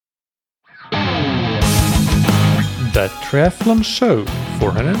The Triathlon Show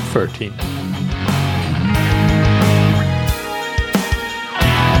 413.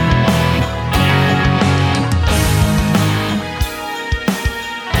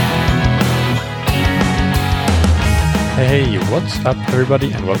 Hey, what's up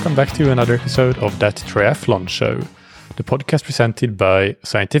everybody, and welcome back to another episode of That Triathlon Show, the podcast presented by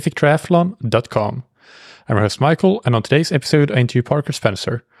scientifictriathlon.com. I'm your host Michael, and on today's episode I interview Parker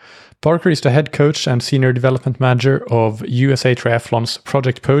Spencer. Parker is the head coach and senior development manager of USA Triathlon's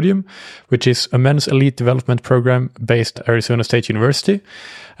Project Podium, which is a men's elite development program based at Arizona State University.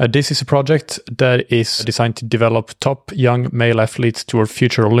 This is a project that is designed to develop top young male athletes toward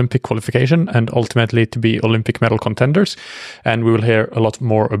future Olympic qualification and ultimately to be Olympic medal contenders. And we will hear a lot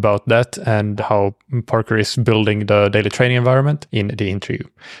more about that and how Parker is building the daily training environment in the interview.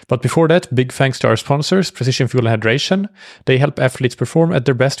 But before that, big thanks to our sponsors, Precision Fuel and Hydration. They help athletes perform at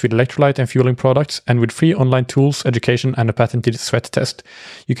their best with electrolyte and fueling products and with free online tools, education, and a patented sweat test.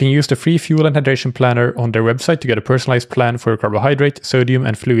 You can use the free fuel and hydration planner on their website to get a personalized plan for your carbohydrate, sodium,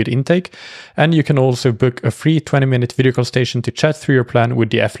 and fluid intake. And you can also book a free 20-minute video consultation to chat through your plan with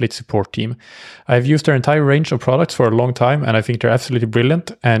the athlete support team. I've used their entire range of products for a long time, and I think they're absolutely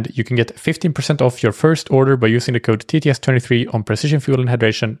brilliant. And you can get 15% off your first order by using the code TTS23 on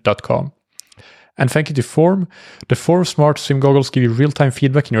precisionfuelandhydration.com. And thank you to Form. The Form Smart Swim Goggles give you real-time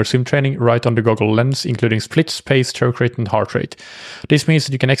feedback in your swim training right on the goggle lens, including splits, pace, stroke rate, and heart rate. This means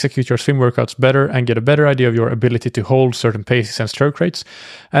that you can execute your swim workouts better and get a better idea of your ability to hold certain paces and stroke rates,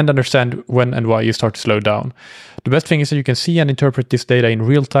 and understand when and why you start to slow down. The best thing is that you can see and interpret this data in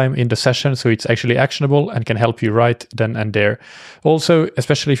real time in the session, so it's actually actionable and can help you right then and there. Also,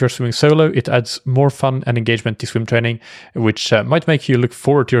 especially if you're swimming solo, it adds more fun and engagement to swim training, which might make you look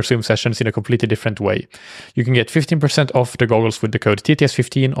forward to your swim sessions in a completely different way. You can get 15% off the goggles with the code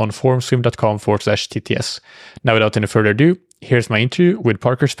TTS15 on formswim.com/TTS. Now, without any further ado, here's my interview with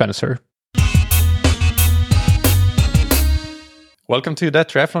Parker Spencer. Welcome to That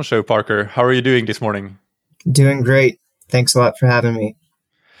Triathlon Show, Parker. How are you doing this morning? Doing great. Thanks a lot for having me.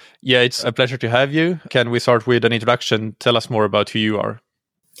 Yeah, it's a pleasure to have you. Can we start with an introduction? Tell us more about who you are.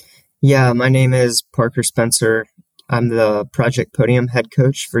 Yeah, my name is Parker Spencer. I'm the Project Podium head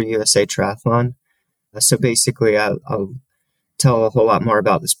coach for USA Triathlon. So basically, I'll tell a whole lot more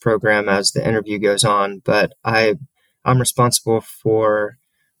about this program as the interview goes on, but I'm responsible for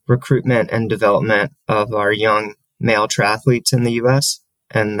recruitment and development of our young male triathletes in the U.S.,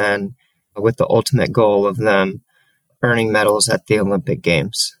 and then with the ultimate goal of them earning medals at the Olympic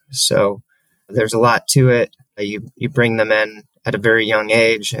Games. So there's a lot to it. You bring them in at a very young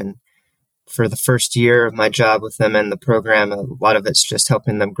age, and for the first year of my job with them in the program, a lot of it's just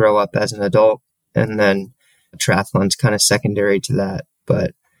helping them grow up as an adult, and then triathlon's kind of secondary to that.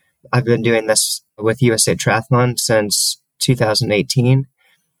 But I've been doing this with USA Triathlon since 2018,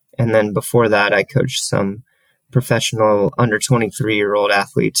 and then before that, I coached some professional under 23-year-old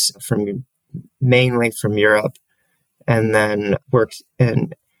athletes mainly from Europe, and then worked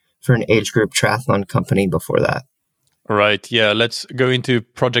for an age group triathlon company before that. All right. Yeah, let's go into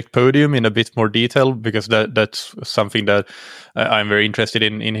Project Podium in a bit more detail, because that's something that I'm very interested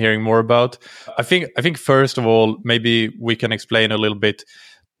in hearing more about. I think first of all, maybe we can explain a little bit.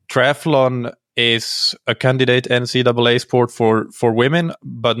 Triathlon is a candidate NCAA sport for women,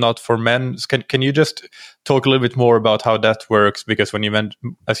 but not for men. Can you just talk a little bit more about how that works? Because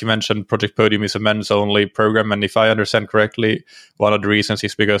as you mentioned, Project Podium is a men's only program, and if I understand correctly, one of the reasons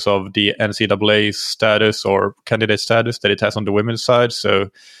is because of the NCAA status or candidate status that it has on the women's side. So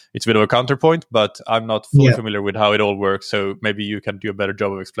it's a bit of a counterpoint, but I'm not fully familiar with how it all works. So maybe you can do a better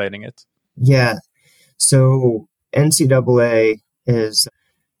job of explaining it. Yeah. So NCAA is,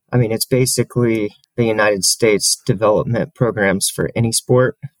 it's basically the United States development programs for any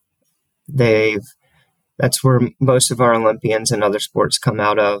sport. That's where most of our Olympians and other sports come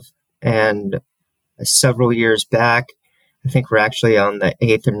out of. And several years back, I think we're actually on the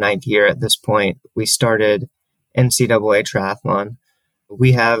 8th or 9th year at this point, we started NCAA Triathlon.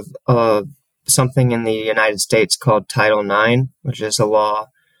 We have something in the United States called Title IX, which is a law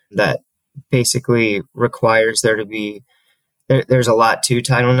that basically requires there to be there's a lot to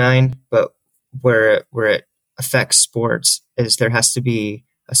Title IX, but where it affects sports is there has to be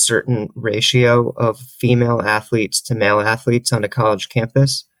a certain ratio of female athletes to male athletes on a college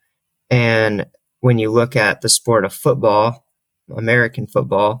campus. And when you look at the sport of football, American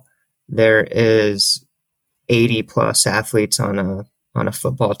football, there is 80 plus athletes on a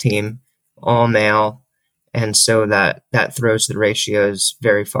football team, all male. And so that throws the ratios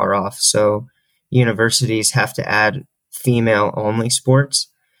very far off. So universities have to add female only sports.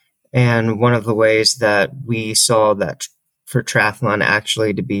 And one of the ways that we saw that for triathlon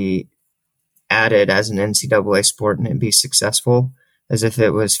actually to be added as an NCAA sport and it be successful as if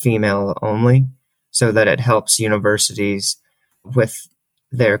it was female only, so that it helps universities with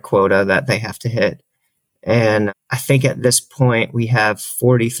their quota that they have to hit. And I think at this point we have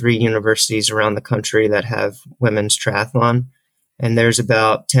 43 universities around the country that have women's triathlon, and there's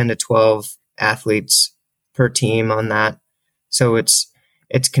about 10 to 12 athletes per team on that. So it's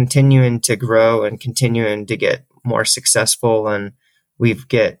continuing to grow and continuing to get more successful, and we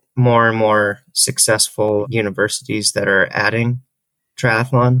get more and more successful universities that are adding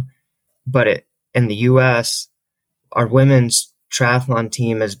triathlon. But in the US, our women's triathlon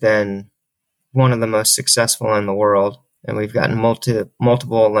team has been one of the most successful in the world, and we've gotten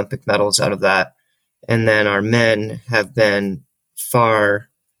multiple Olympic medals out of that. And then our men have been far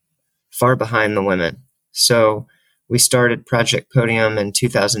behind the women. So we started Project Podium in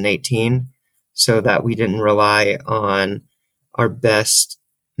 2018 so that we didn't rely on our best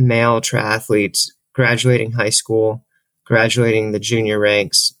male triathletes graduating high school, graduating the junior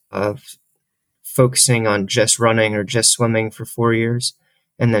ranks, of focusing on just running or just swimming for 4 years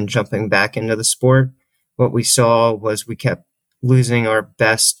and then jumping back into the sport. What we saw was we kept losing our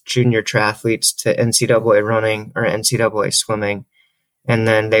best junior triathletes to NCAA running or NCAA swimming. And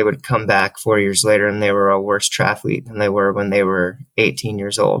then they would come back 4 years later and they were a worse triathlete than they were when they were 18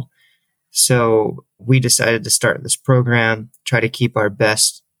 years old. So we decided to start this program, try to keep our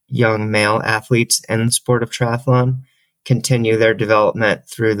best young male athletes in the sport of triathlon, continue their development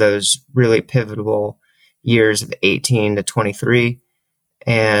through those really pivotal years of 18 to 23.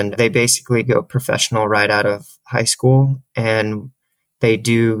 And they basically go professional right out of high school. And they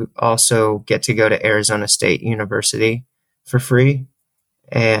do also get to go to Arizona State University for free.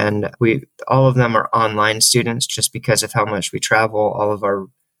 And all of them are online students just because of how much we travel. All of our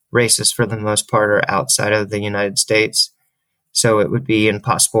races, for the most part, are outside of the United States. So it would be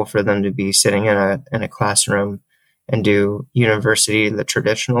impossible for them to be sitting in a classroom and do university the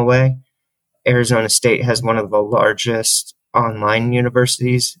traditional way. Arizona State has one of the largest online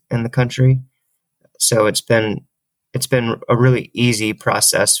universities in the country. So it's been a really easy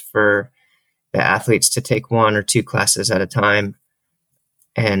process for the athletes to take 1 or 2 classes at a time.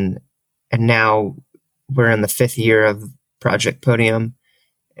 And now we're in the 5th year of Project Podium,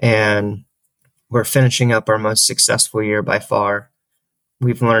 and we're finishing up our most successful year by far.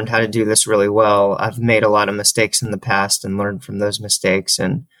 We've learned how to do this really well. I've made a lot of mistakes in the past and learned from those mistakes.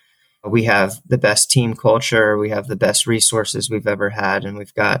 And we have the best team culture. We have the best resources we've ever had. And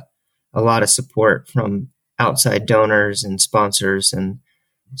we've got a lot of support from outside donors and sponsors. And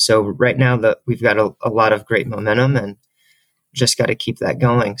so right now we've got a lot of great momentum, and just got to keep that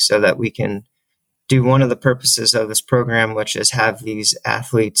going so that we can do one of the purposes of this program, which is have these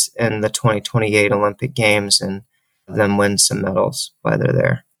athletes in the 2028 Olympic Games and them win some medals while they're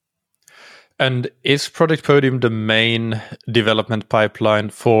there. And is Project Podium the main development pipeline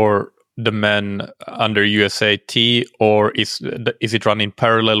for the men under USAT, or is it run in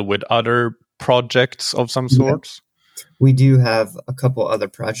parallel with other projects of some sorts? Yeah. We do have a couple other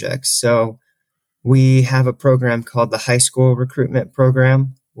projects. So we have a program called the High School Recruitment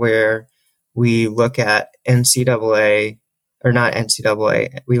Program, where we look at NCAA, or not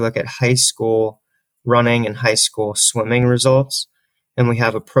NCAA, we look at high school running and high school swimming results. And we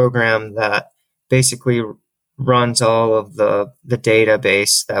have a program that basically runs all of the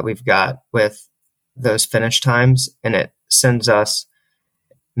database that we've got with those finish times. And it sends us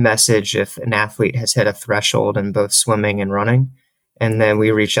message if an athlete has hit a threshold in both swimming and running. And then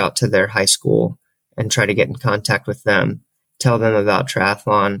we reach out to their high school and try to get in contact with them, tell them about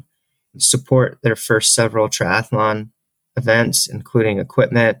triathlon, support their first several triathlon events, including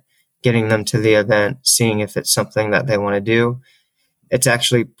equipment, getting them to the event, seeing if it's something that they want to do. It's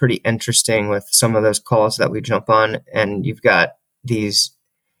actually pretty interesting with some of those calls that we jump on, and you've got these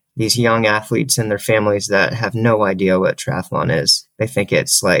young athletes and their families that have no idea what triathlon is. They think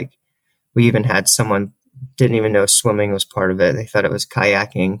it's like, we even had someone didn't even know swimming was part of it. They thought it was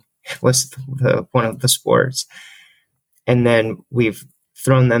kayaking was one of the sports. And then we've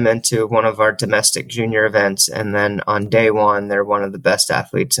thrown them into one of our domestic junior events. And then on day one, they're one of the best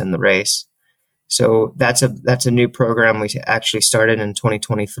athletes in the race. So that's a new program we actually started in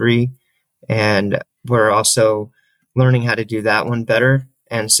 2023. And we're also learning how to do that one better.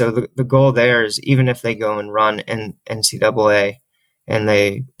 And so the goal there is, even if they go and run in NCAA and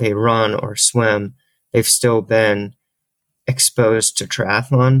they run or swim, they've still been exposed to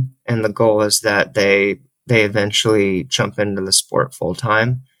triathlon. And the goal is that they eventually jump into the sport full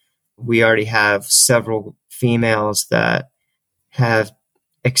time. We already have several females that have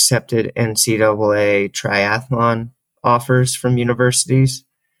accepted NCAA triathlon offers from universities.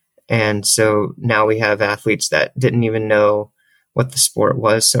 And so now we have athletes that didn't even know what the sport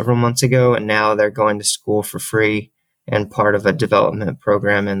was several months ago, and now they're going to school for free and part of a development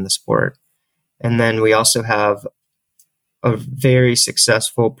program in the sport. And then we also have a very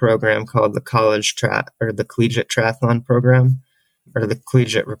successful program called the the Collegiate Triathlon Program, or the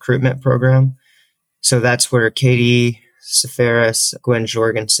Collegiate Recruitment Program. So that's where Katie Safaris, Gwen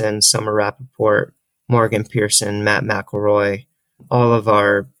Jorgensen, Summer Rappaport, Morgan Pearson, Matt McElroy, all of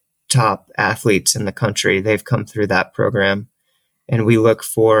our top athletes in the country, they've come through that program. And we look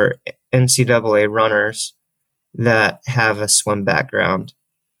for NCAA runners that have a swim background.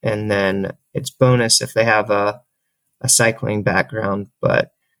 And then it's bonus if they have a cycling background,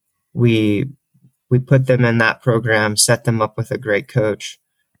 but we put them in that program, set them up with a great coach,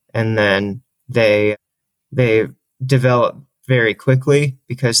 and then they develop very quickly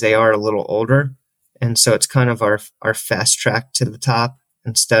because they are a little older. And so it's kind of our fast track to the top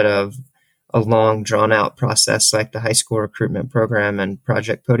instead of a long drawn out process like the high school recruitment program and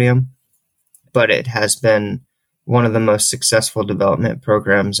Project Podium. But it has been one of the most successful development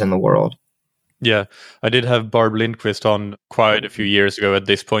programs in the world. Yeah, I did have Barb Lindquist on quite a few years ago at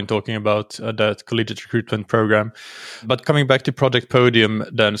this point talking about that collegiate recruitment program. But coming back to Project Podium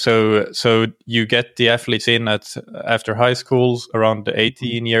then, so you get the athletes in after high schools around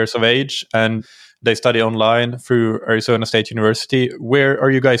 18 years of age, and they study online through Arizona State University. Where are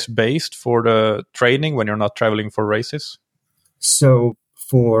you guys based for the training when you're not traveling for races? So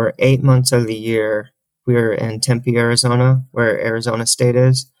for 8 months of the year, we're in Tempe, Arizona, where Arizona State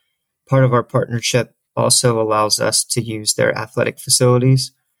is. Part of our partnership also allows us to use their athletic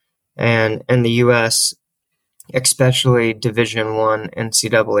facilities. And in the U.S., especially Division I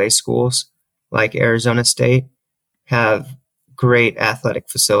NCAA schools like Arizona State have great athletic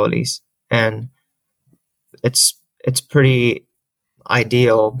facilities. And it's pretty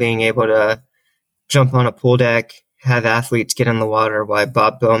ideal being able to jump on a pool deck, have athletes get in the water while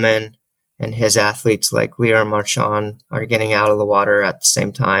Bob Bowman and his athletes like Lior Marchand are getting out of the water at the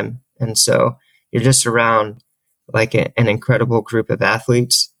same time. And so you're just around like an incredible group of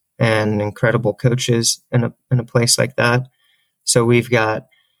athletes and incredible coaches in a place like that. So we've got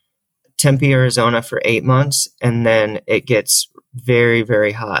Tempe, Arizona for 8 months, and then it gets very,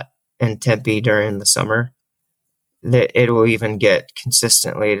 very hot in Tempe during the summer. It will even get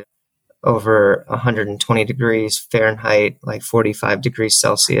consistently over 120 degrees Fahrenheit, like 45 degrees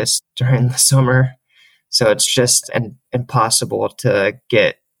Celsius during the summer. So it's just impossible to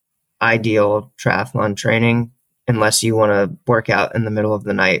get ideal triathlon training unless you want to work out in the middle of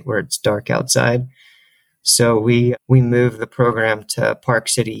the night where it's dark outside. So we move the program to Park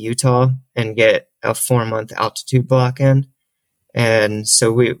City, Utah, and get a 4-month altitude block in. And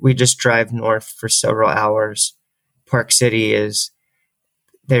so we just drive north for several hours. Park City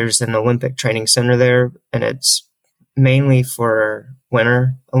there's an Olympic training center there, and it's mainly for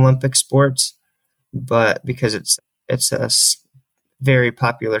winter Olympic sports, but because it's a very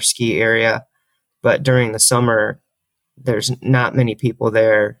popular ski area. But during the summer, there's not many people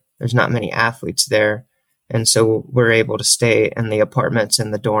there. There's not many athletes there. And so we're able to stay in the apartments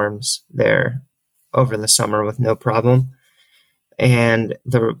and the dorms there over the summer with no problem. And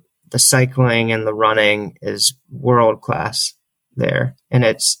the cycling and the running is world class there. And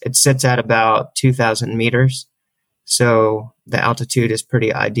it sits at about 2,000 meters. So the altitude is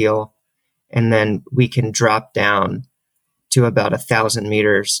pretty ideal. And then we can drop down to about 1,000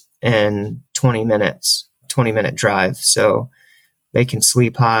 meters in 20-minute drive. So they can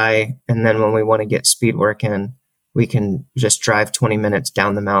sleep high. And then when we want to get speed work in, we can just drive 20 minutes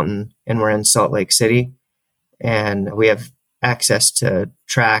down the mountain, and we're in Salt Lake City. And we have access to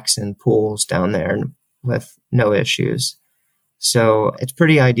tracks and pools down there with no issues. So it's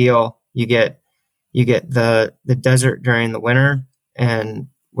pretty ideal. You get the desert during the winter, and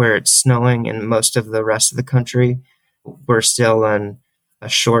where it's snowing in most of the rest of the country, we're still in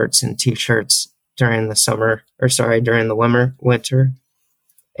shorts and t-shirts during the winter.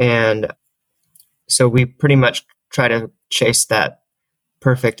 And so we pretty much try to chase that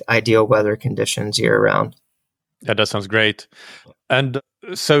perfect ideal weather conditions year round. Yeah, that sounds great. And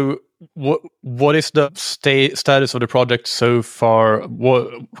so what is the status of the project so far?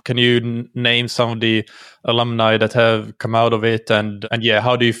 Can you name some of the alumni that have come out of it? And yeah,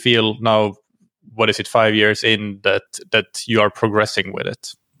 how do you feel now? What is it, 5 years in that you are progressing with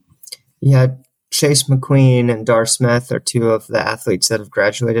it? Yeah, Chase McQueen and Dar Smith are two of the athletes that have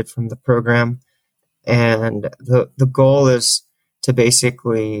graduated from the program. And the goal is to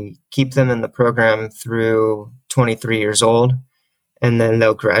basically keep them in the program through 23 years old. and then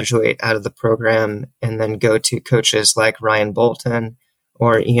they'll graduate out of the program and then go to coaches like Ryan Bolton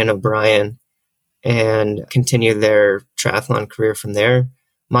or Ian O'Brien and continue their triathlon career from there.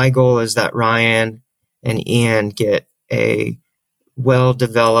 My goal is that Ryan and Ian get a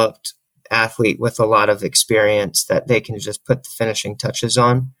well-developed athlete with a lot of experience that they can just put the finishing touches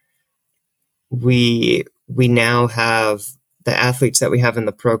on. We now have the athletes that we have in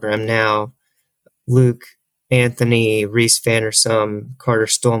the program now: Luke Anthony, Reese Vandersum, Carter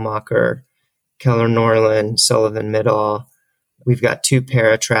Stolmacher, Keller Norland, Sullivan Middall. We've got 2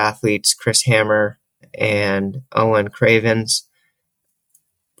 para triathletes, Chris Hammer and Owen Cravens.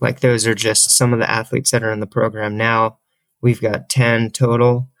 Like, those are just some of the athletes that are in the program now. We've got 10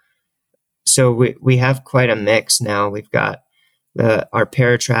 total. So we have quite a mix now. We've got our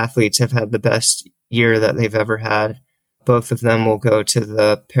para triathletes have had the best year that they've ever had. Both of them will go to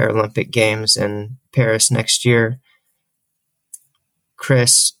the Paralympic Games in Paris next year.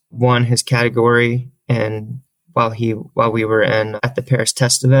 Chris won his category and while we were at the Paris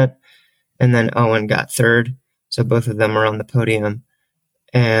test event, and then Owen got 3rd. So both of them are on the podium.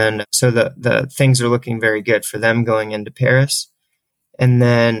 And so the things are looking very good for them going into Paris. And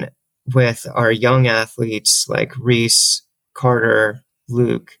then with our young athletes like Reese, Carter,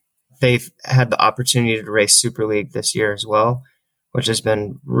 Luke, they've had the opportunity to race Super League this year as well, which has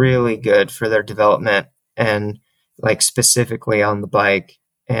been really good for their development and like specifically on the bike.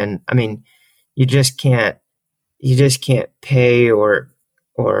 And I mean, you just can't pay or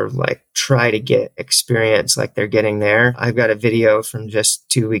like try to get experience like they're getting there. I've got a video from just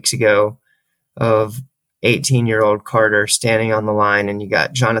 2 weeks ago of 18-year-old Carter standing on the line, and you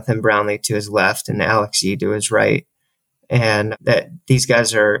got Jonathan Brownlee to his left and Alex Yee to his right. And that these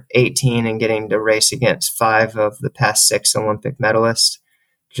guys are 18 and getting to race against 5 of the past 6 Olympic medalists.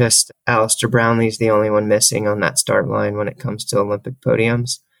 Just Alistair Brownlee's the only one missing on that start line when it comes to Olympic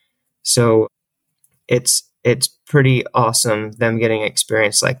podiums. So it's pretty awesome, them getting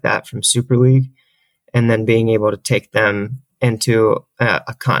experience like that from Super League and then being able to take them into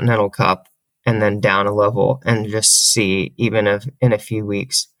a Continental Cup and then down a level and just see, even if in a few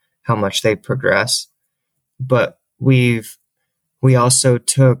weeks, how much they progress. But we had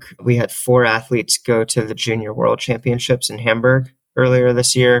 4 athletes go to the Junior World Championships in Hamburg earlier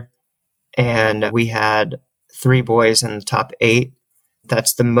this year, and we had 3 boys in the top 8.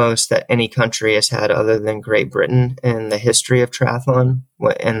 That's the most that any country has had other than Great Britain in the history of triathlon.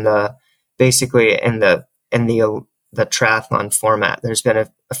 In the triathlon format, there's been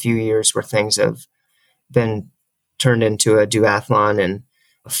a few years where things have been turned into a duathlon, and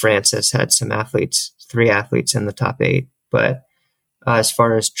France has had 3 athletes in the top 8. But as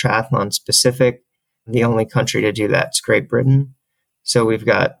far as triathlon specific, the only country to do that is Great Britain. So we've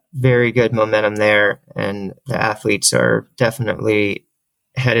got very good momentum there, and the athletes are definitely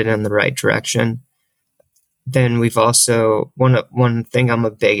headed in the right direction. Then we've also, one thing I'm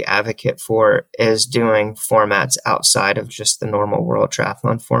a big advocate for is doing formats outside of just the normal World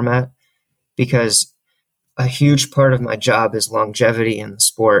Triathlon format, because a huge part of my job is longevity in the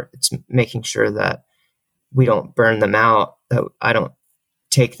sport. It's making sure that we don't burn them out, that I don't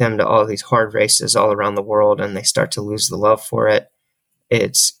take them to all these hard races all around the world and they start to lose the love for it.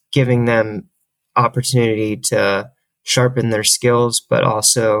 It's giving them opportunity to sharpen their skills, but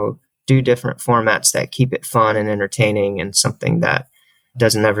also do different formats that keep it fun and entertaining and something that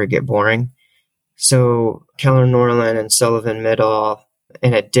doesn't ever get boring. So Keller Norland and Sullivan Middall,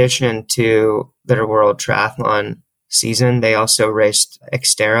 in addition to their World Triathlon season, they also raced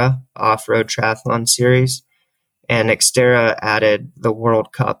Xterra off-road triathlon series, and Xterra added the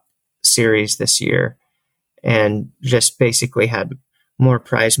World Cup series this year and just basically had more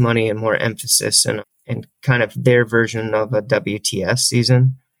prize money and more emphasis and kind of their version of a WTS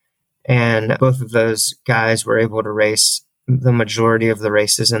season. And both of those guys were able to race the majority of the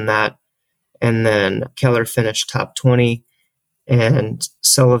races in that. And then Keller finished top 20, and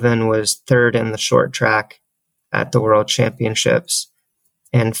Sullivan was 3rd in the short track at the World Championships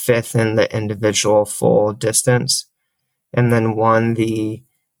and 5th in the individual full distance, and then won the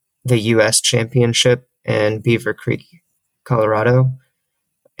U.S. Championship in Beaver Creek, Colorado.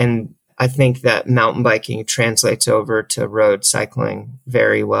 And I think that mountain biking translates over to road cycling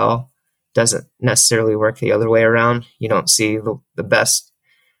very well. Doesn't necessarily work the other way around. You don't see the best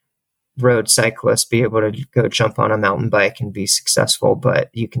road cyclists be able to go jump on a mountain bike and be successful, but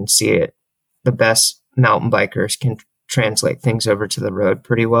you can see it. The best mountain bikers can translate things over to the road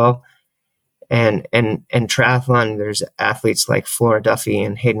pretty well. And triathlon, there's athletes like Flora Duffy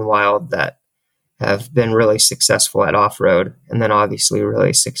and Hayden Wild that have been really successful at off-road, and then obviously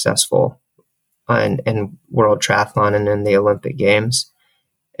really successful in World Triathlon and in the Olympic Games.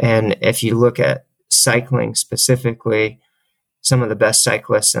 And if you look at cycling specifically, some of the best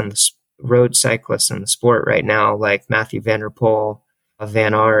cyclists and road cyclists in the sport right now, like Matthew Van Der Poel,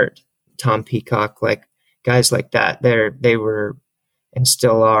 Van Aert, Tom Peacock, like guys like that, they were and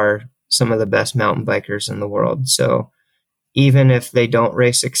still are some of the best mountain bikers in the world. So even if they don't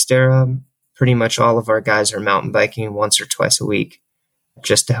race Xterra, pretty much all of our guys are mountain biking once or twice a week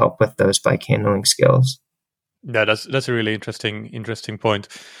just to help with those bike handling skills. Yeah, that's a really interesting point.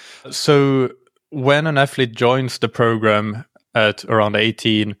 So when an athlete joins the program at around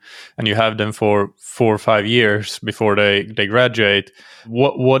 18 and you have them for 4 or 5 years before they graduate,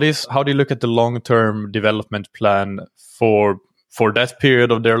 how do you look at the long-term development plan for that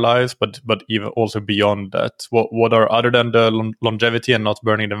period of their lives, but even also beyond that? What are, other than the longevity and not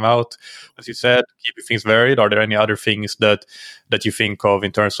burning them out, as you said, keeping things varied, are there any other things that you think of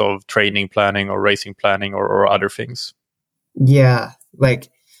in terms of training planning or racing planning or other things? Yeah, like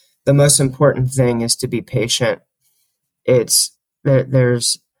the most important thing is to be patient. There's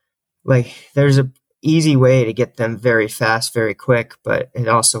a easy way to get them very fast, very quick, but it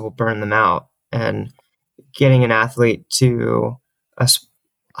also will burn them out. And getting an athlete to a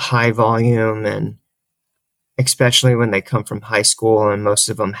high volume, and especially when they come from high school and most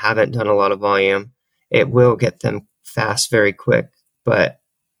of them haven't done a lot of volume, it will get them fast very quick. But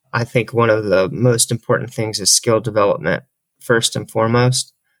I think one of the most important things is skill development first and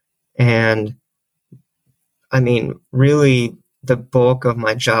foremost. And I mean, really, the bulk of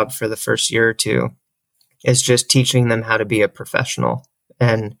my job for the first year or two is just teaching them how to be a professional.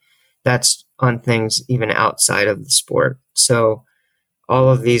 And that's on things even outside of the sport. So all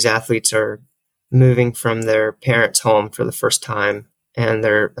of these athletes are moving from their parents' home for the first time, and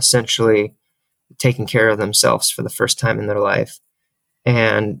they're essentially taking care of themselves for the first time in their life.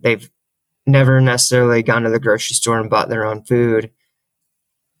 And they've never necessarily gone to the grocery store and bought their own food.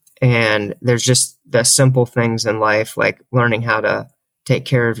 And there's just the simple things in life, like learning how to take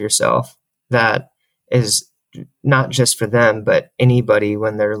care of yourself, that is not just for them, but anybody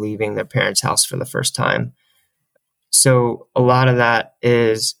when they're leaving their parents' house for the first time. So a lot of that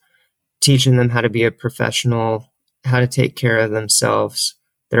is teaching them how to be a professional, how to take care of themselves.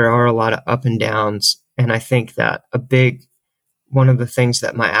 There are a lot of up and downs. And I think that one of the things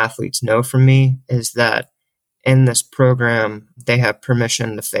that my athletes know from me is that in this program, they have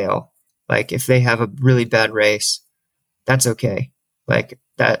permission to fail. Like if they have a really bad race, that's okay. Like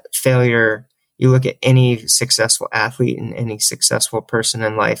that failure, you look at any successful athlete and any successful person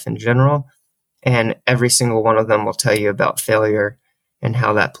in life in general, and every single one of them will tell you about failure and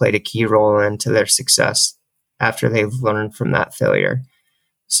how that played a key role into their success after they've learned from that failure.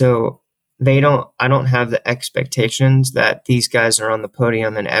 So I don't have the expectations that these guys are on the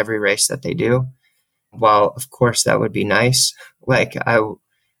podium in every race that they do. While of course that would be nice, like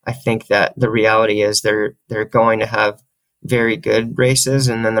I think that the reality is they're going to have very good races,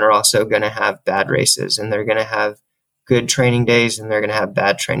 and then they're also going to have bad races, and they're going to have good training days and they're going to have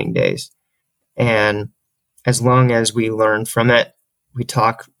bad training days. And as long as we learn from it, we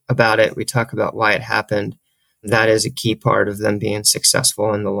talk about it, we talk about why it happened, that is a key part of them being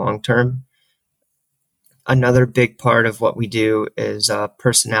successful in the long term. Another big part of what we do is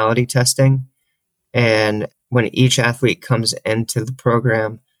personality testing. And when each athlete comes into the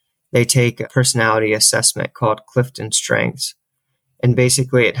program, they take a personality assessment called Clifton Strengths. And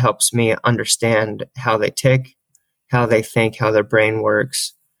basically it helps me understand how they tick, how they think, how their brain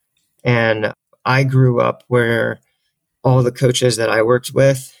works. And I grew up where all the coaches that I worked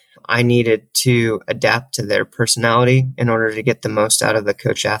with, I needed to adapt to their personality in order to get the most out of the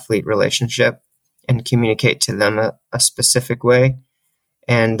coach-athlete relationship and communicate to them a specific way.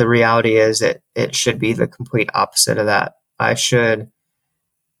 And the reality is it should be the complete opposite of that. I should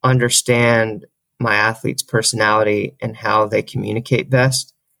understand my athlete's personality and how they communicate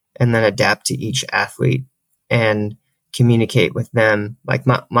best, and then adapt to each athlete and communicate with them. Like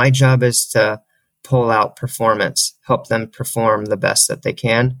my job is to pull out performance, help them perform the best that they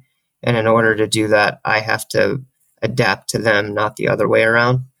can. And in order to do that, I have to adapt to them, not the other way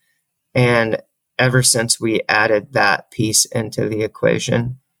around. And ever since we added that piece into the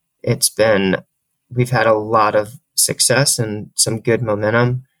equation, we've had a lot of success and some good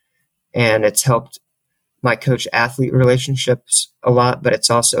momentum, and it's helped my coach-athlete relationships a lot, but it's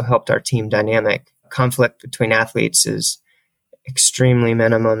also helped our team dynamic. Conflict between athletes is extremely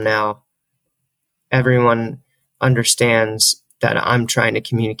minimum now. Everyone understands that I'm trying to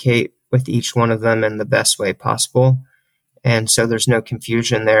communicate with each one of them in the best way possible. And so there's no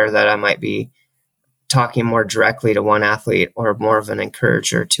confusion there that I might be talking more directly to one athlete or more of an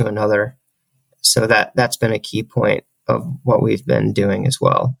encourager to another. So that's been a key point of what we've been doing as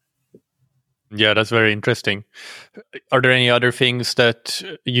well. Yeah, that's very interesting. Are there any other things that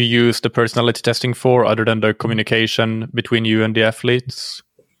you use the personality testing for other than the communication between you and the athletes?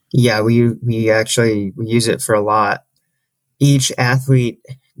 Yeah, we use it for a lot. Each athlete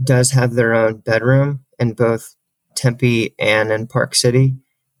does have their own bedroom in both Tempe and in Park City,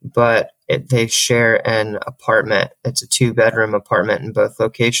 but they share an apartment. It's a 2-bedroom apartment in both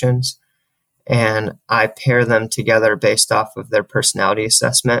locations. And I pair them together based off of their personality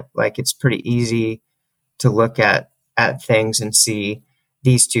assessment. Like, it's pretty easy to look at things and see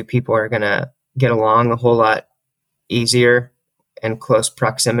these two people are going to get along a whole lot easier in close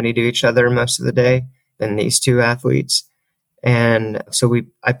proximity to each other most of the day than these two athletes. And so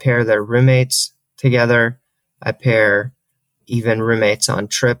I pair their roommates together. I pair even roommates on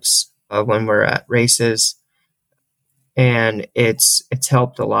trips when we're at races, and it's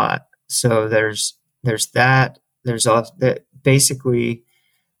helped a lot. So there's that. There's also basically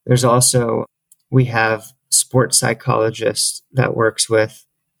there's also we have sports psychologist that works with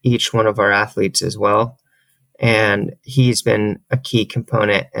each one of our athletes as well, and he's been a key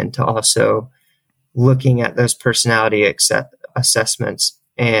component into also looking at those personality assessments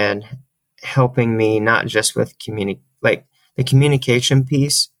and helping me not just with the communication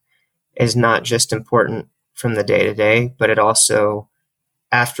piece is not just important from the day to day, but it also,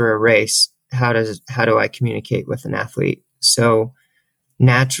 after a race, how do I communicate with an athlete? So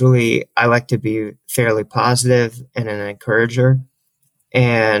naturally, I like to be fairly positive and an encourager.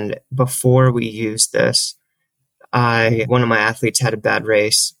 And before we used this, one of my athletes had a bad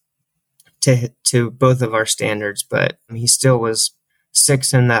race to both of our standards, but he still was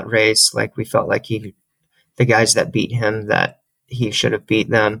 6th in that race. Like, we felt like the guys that beat him, that he should have beat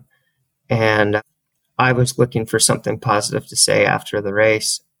them. And I was looking for something positive to say after the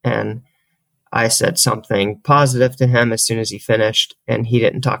race. And I said something positive to him as soon as he finished. And he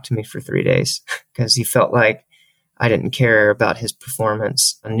didn't talk to me for 3 days because he felt like I didn't care about his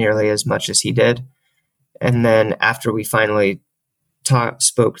performance nearly as much as he did. And then after we finally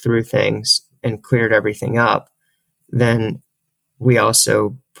spoke through things and cleared everything up, then we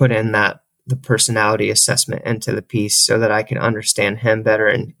also put in the personality assessment into the piece so that I could understand him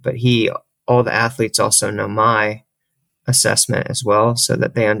better. But all the athletes also know my assessment as well, so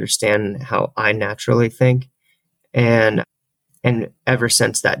that they understand how I naturally think. And ever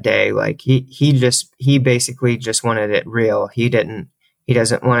since that day, like he basically just wanted it real. He doesn't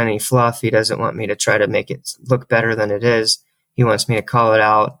want any fluff. He doesn't want me to try to make it look better than it is. He wants me to call it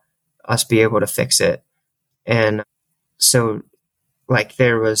out, us be able to fix it. And so, like,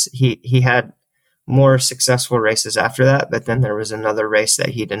 he had more successful races after that, but then there was another race that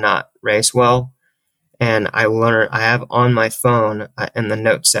he did not race well. And I have on my phone in the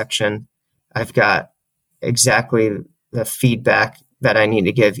notes section, I've got exactly the feedback that I need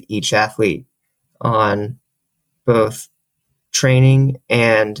to give each athlete on both training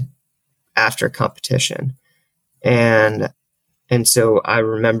and after competition. And so I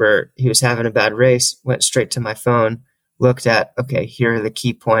remember he was having a bad race, went straight to my phone, looked at, okay, here are the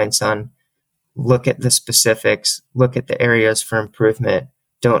key points look at the specifics, look at the areas for improvement,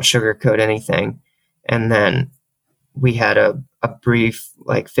 don't sugarcoat anything. And then we had a brief,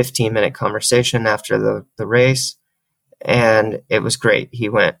 15-minute conversation after the race, and it was great. He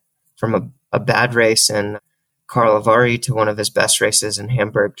went from a bad race in Karlovy to one of his best races in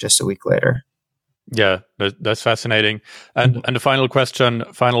Hamburg just a week later. Yeah, that's fascinating. And the final question,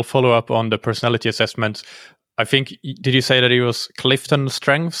 final follow-up on the personality assessment. I think, did you say that it was Clifton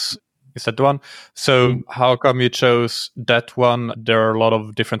Strengths? Is that the one? So how come you chose that one? There are a lot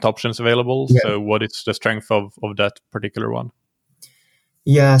of different options available. Yeah. So what is the strength of that particular one?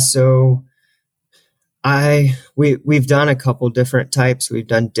 Yeah, so we've done a couple different types. We've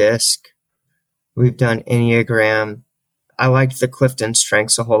done DISC, we've done Enneagram. I liked the Clifton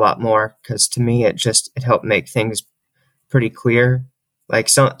Strengths a whole lot more because to me it helped make things pretty clear. Like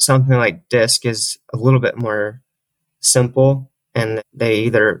something like DISC is a little bit more simple, and they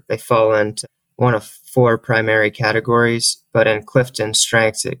fall into one of 4 primary categories. But in Clifton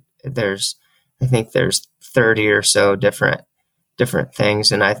Strengths, I think there's 30 or so different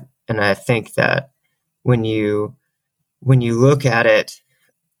things, and I think that when you look at it,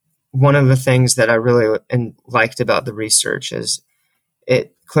 one of the things that I really liked about the research is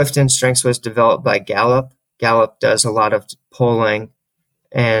Clifton Strengths was developed by Gallup. Gallup does a lot of polling,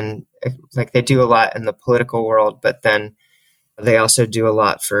 and they do a lot in the political world, but then they also do a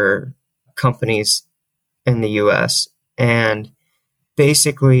lot for companies in the US. And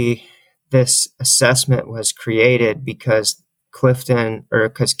basically, this assessment was created because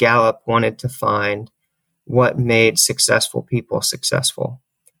because Gallup wanted to find what made successful people successful.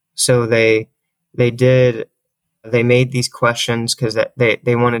 So they made these questions because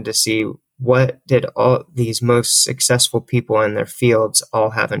they wanted to see what did all these most successful people in their fields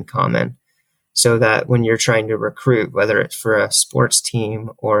all have in common. So that when you're trying to recruit, whether it's for a sports team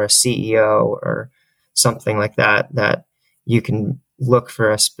or a CEO or something like that, that you can look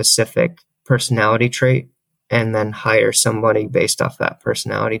for a specific personality trait and then hire somebody based off that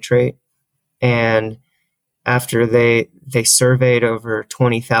personality trait. And after they surveyed over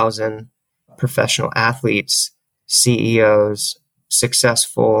 20,000 professional athletes, CEOs,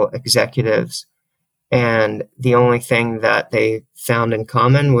 successful executives, and the only thing that they found in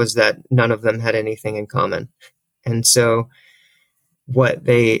common was that none of them had anything in common. And so what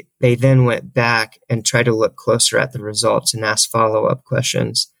they then went back and tried to look closer at the results and ask follow-up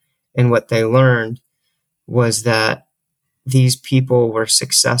questions. And what they learned was that these people were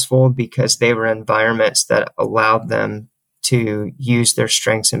successful because they were in environments that allowed them to use their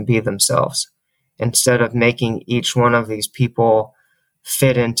strengths and be themselves. Instead of making each one of these people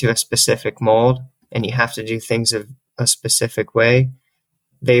fit into a specific mold and you have to do things a specific way,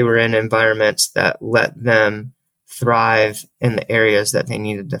 they were in environments that let them thrive in the areas that they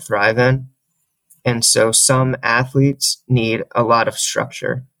needed to thrive in. And so some athletes need a lot of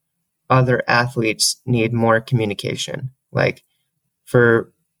structure. Other athletes need more communication. Like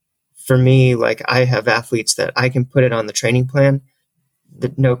for me, like I have athletes that I can put it on the training plan,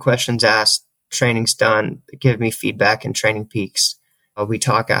 that no questions asked, training's done, give me feedback and training peaks. We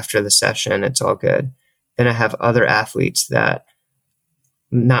talk after the session, it's all good. Then I have other athletes that,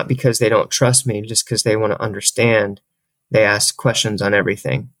 not because they don't trust me, just because they want to understand, they ask questions on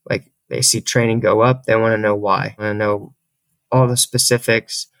everything. Like they see training go up, they want to know why. They want to know all the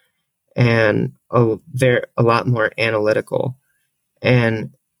specifics, and they're a lot more analytical.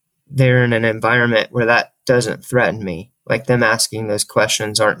 And they're in an environment where that doesn't threaten me. Like them asking those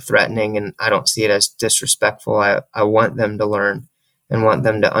questions aren't threatening, and I don't see it as disrespectful. I want them to learn and want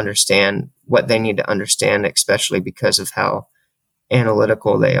them to understand what they need to understand, especially because of how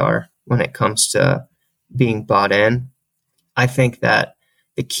analytical they are when it comes to being bought in. I think that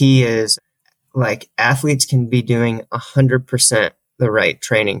the key is, like, athletes can be doing 100% the right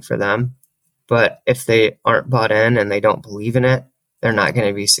training for them, but if they aren't bought in and they don't believe in it, they're not going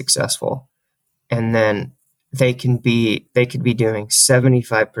to be successful. And then they could be doing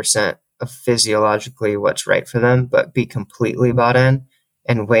 75% of physiologically what's right for them, but be completely bought in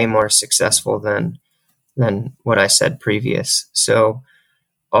and way more successful than what I said previous. So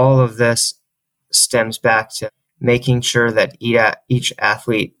all of this stems back to making sure that each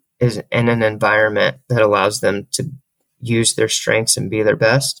athlete is in an environment that allows them to use their strengths and be their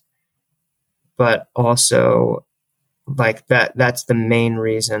best. But also, like that's the main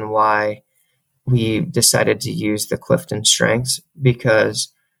reason why we decided to use the Clifton Strengths,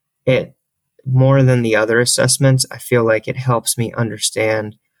 because it, more than the other assessments, I feel like it helps me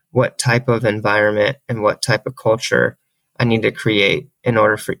understand what type of environment and what type of culture I need to create in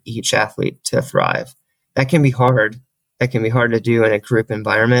order for each athlete to thrive. That can be hard. That can be hard to do in a group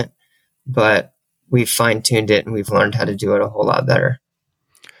environment, but we've fine-tuned it and we've learned how to do it a whole lot better.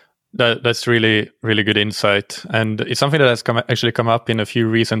 That's really, really good insight. And it's something that has actually come up in a few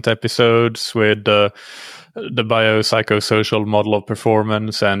recent episodes with the biopsychosocial model of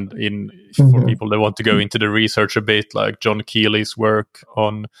performance, and for people that want to go into the research a bit, like John Keely's work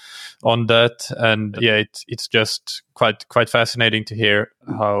on that. And yeah, it's just quite fascinating to hear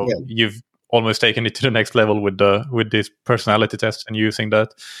how you've almost taken it to the next level with this personality test and using that.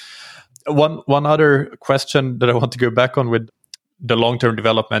 One other question that I want to go back on with the long-term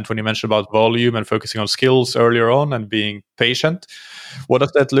development, when you mentioned about volume and focusing on skills earlier on and being patient, what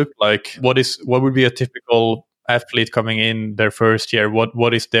does that look like? What would be a typical athlete coming in their first year?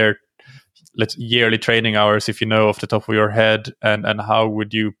 What is their yearly training hours, if you know off the top of your head, and how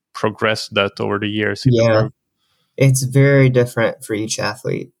would you progress that over the years? It's very different for each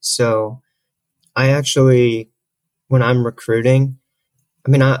athlete. So I actually, when I'm recruiting,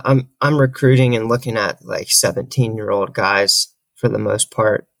 I'm recruiting and looking at like 17-year-old guys for the most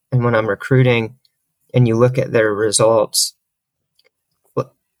part. And when I'm recruiting and you look at their results,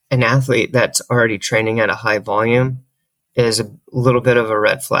 an athlete that's already training at a high volume is a little bit of a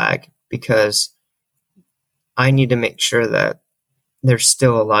red flag, because I need to make sure that there's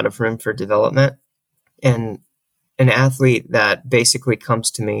still a lot of room for development. And an athlete that basically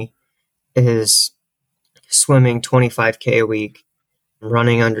comes to me is swimming 25K a week,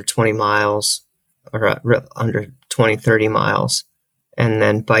 running under 20 miles or under 20, 30 miles, and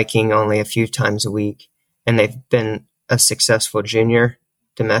then biking only a few times a week. And they've been a successful junior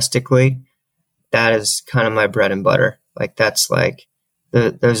domestically, that is kind of my bread and butter. Like that's like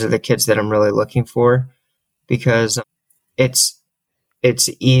those are the kids that I'm really looking for, because it's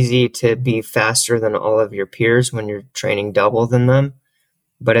easy to be faster than all of your peers when you're training double than them,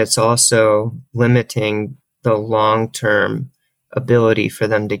 but it's also limiting the long-term ability for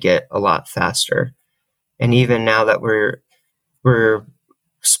them to get a lot faster. And even now that we're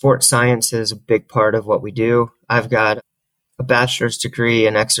sports science is a big part of what we do. I've got a bachelor's degree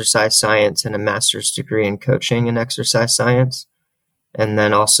in exercise science and a master's degree in coaching and exercise science, and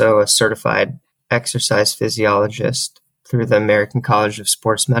then also a certified exercise physiologist through the American College of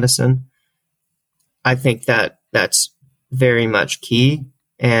Sports Medicine. I think that that's very much key.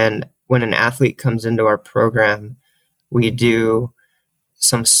 And when an athlete comes into our program, we do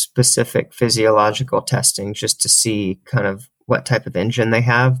some specific physiological testing just to see kind of what type of engine they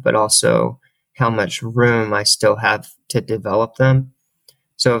have, but also how much room I still have to develop them.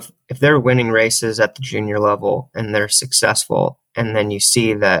 So if they're winning races at the junior level and they're successful, and then you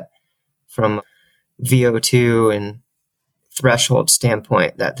see that from VO2 and threshold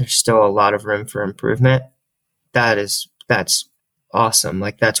standpoint that there's still a lot of room for improvement, that's awesome.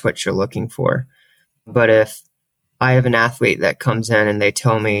 Like that's what you're looking for. But if I have an athlete that comes in and they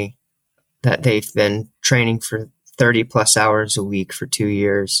tell me that they've been training for 30 plus hours a week for 2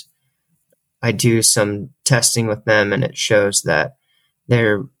 years, I do some testing with them and it shows that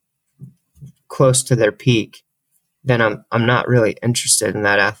they're close to their peak, then I'm not really interested in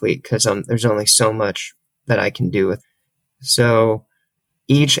that athlete, because there's only so much that I can do with. So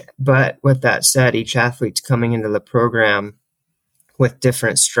but with that said, each athlete's coming into the program with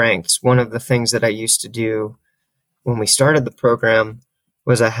different strengths. One of the things that I used to do when we started the program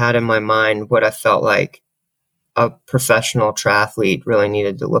was I had in my mind what I felt like a professional triathlete really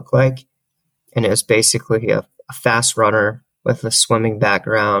needed to look like. And it was basically a fast runner with a swimming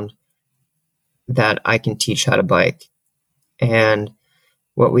background that I can teach how to bike. And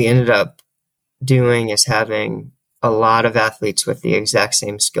what we ended up doing is having a lot of athletes with the exact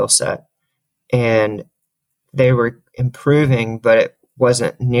same skill set. And they were improving, but it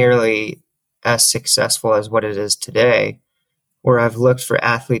wasn't nearly as successful as what it is today, where I've looked for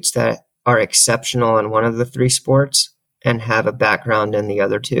athletes that are exceptional in one of the three sports and have a background in the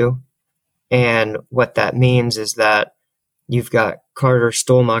other two. And what that means is that you've got Carter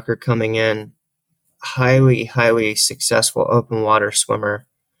Stolmacher coming in, highly, highly successful open water swimmer,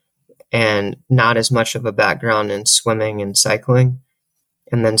 and not as much of a background in swimming and cycling.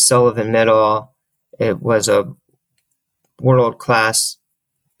 And then Sullivan Middle, it was a world-class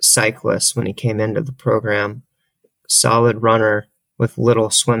cyclist when he came into the program, solid runner with little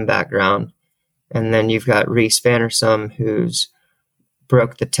swim background. And then you've got Reese Vandersum, who's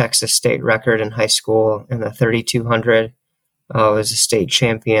broke the Texas state record in high school in the 3,200, was a state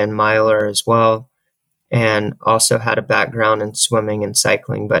champion miler as well, and also had a background in swimming and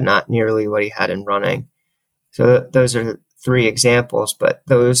cycling, but not nearly what he had in running. So those are three examples, but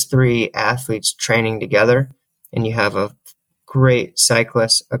those three athletes training together, and you have a great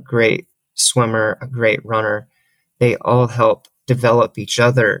cyclist, a great swimmer, a great runner, they all help develop each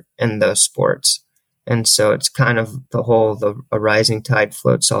other in those sports. And so it's kind of a rising tide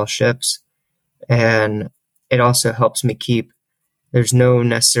floats all ships. And it also helps me there's no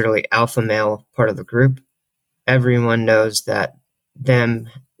necessarily alpha male part of the group. Everyone knows that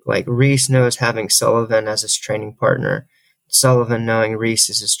like Reese knows having Sullivan as his training partner, Sullivan knowing Reese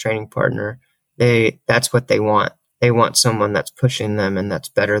as his training partner. That's what they want. They want someone that's pushing them and that's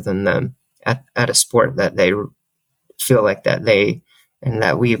better than them at a sport that they feel like that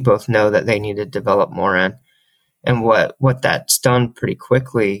we both know that they need to develop more in. And what that's done pretty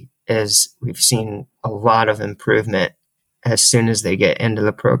quickly is we've seen a lot of improvement as soon as they get into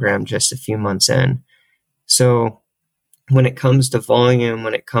the program, just a few months in. So when it comes to volume,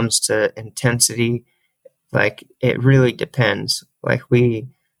 when it comes to intensity, like it really depends. Like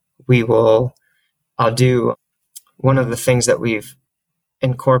I'll do one of the things that we've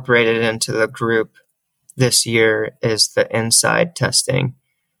incorporated into the group this year is the inside testing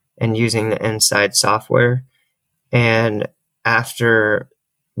and using the inside software. And after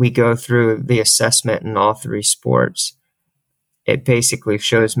we go through the assessment in all three sports, it basically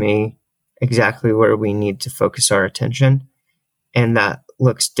shows me exactly where we need to focus our attention. And that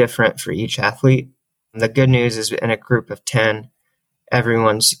looks different for each athlete. The good news is in a group of 10,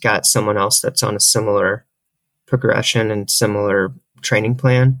 everyone's got someone else that's on a similar progression and similar training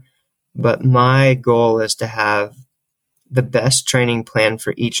plan. But my goal is to have the best training plan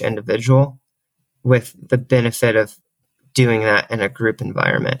for each individual, with the benefit of doing that in a group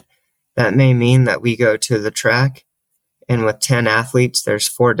environment. That may mean that we go to the track And with 10 athletes, there's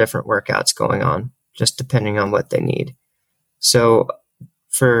 4 different workouts going on, just depending on what they need. So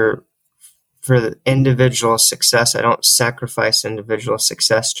for the individual success, I don't sacrifice individual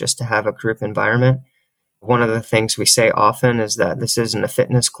success just to have a group environment. One of the things we say often is that this isn't a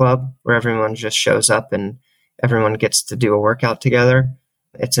fitness club where everyone just shows up and everyone gets to do a workout together.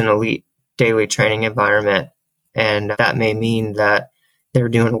 It's an elite daily training environment. And that may mean that they're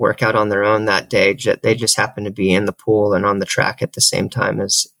doing a workout on their own that day. They just happen to be in the pool and on the track at the same time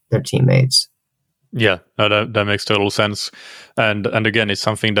as their teammates. Yeah, no, that makes total sense. And again, it's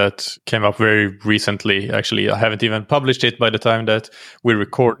something that came up very recently. Actually, I haven't even published it by the time that we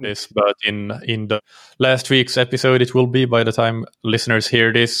record this, but in the last week's episode, it will be by the time listeners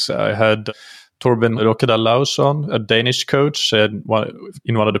hear this. I had Torben Rokkedal Lausson, a Danish coach in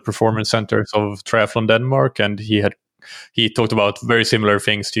one of the performance centers of Triathlon Denmark, and he talked about very similar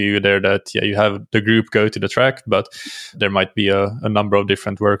things to you there, that you have the group go to the track, but there might be a number of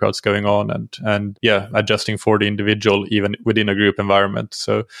different workouts going on and adjusting for the individual even within a group environment.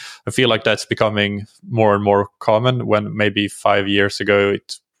 So I feel like that's becoming more and more common, when maybe 5 years ago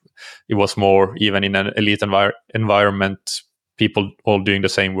it was more even in an elite environment, people all doing the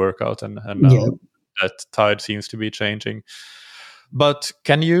same workout, and now that tide seems to be changing. But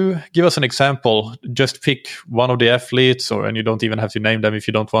can you give us an example? Just pick one of the athletes, and you don't even have to name them if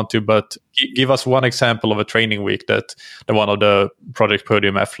you don't want to, but give us one example of a training week that one of the Project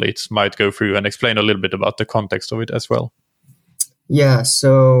Podium athletes might go through, and explain a little bit about the context of it as well. Yeah,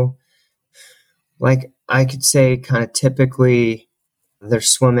 so like I could say kind of typically they're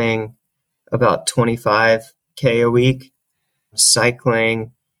swimming about 25K a week,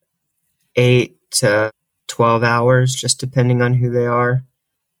 cycling 8 to 12 hours, just depending on who they are.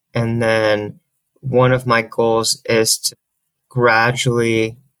 And then one of my goals is to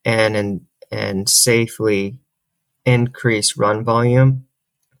gradually and safely increase run volume.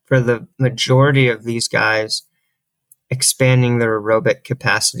 For the majority of these guys, expanding their aerobic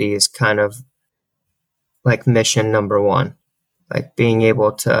capacity is kind of like mission number one, like being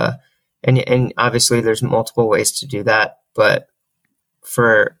able to, and obviously there's multiple ways to do that, but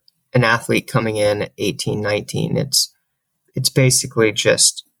for an athlete coming in at 18, 19, it's basically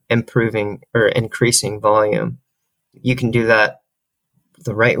just improving or increasing volume. You can do that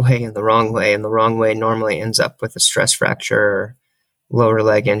the right way and the wrong way, and the wrong way normally ends up with a stress fracture or lower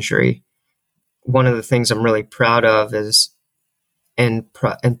leg injury. One of the things I'm really proud of is in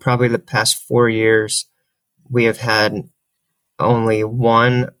probably the past 4 years, we have had only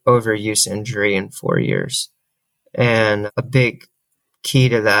one overuse injury in 4 years. And a big key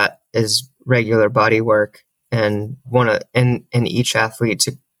to that is regular body work, and in each athlete's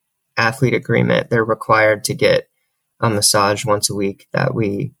athlete agreement, they're required to get a massage once a week that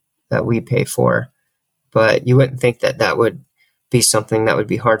we pay for. But you wouldn't think that would be something that would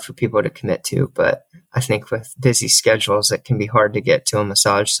be hard for people to commit to. But I think with busy schedules, it can be hard to get to a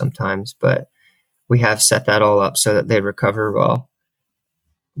massage sometimes. But we have set that all up so that they recover well.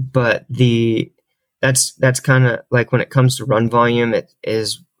 But that's kind of like when it comes to run volume, it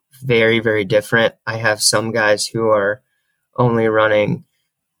is very, very different. I have some guys who are only running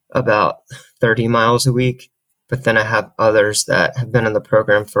about 30 miles a week, but then I have others that have been in the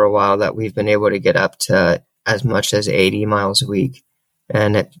program for a while that we've been able to get up to as much as 80 miles a week.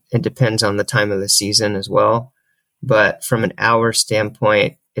 And it depends on the time of the season as well. But from an hour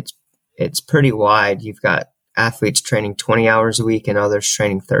standpoint, it's pretty wide. You've got athletes training 20 hours a week and others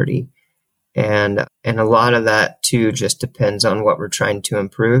training 30. And a lot of that too just depends on what we're trying to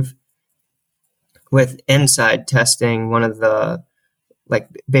improve. With inside testing, one of the, like,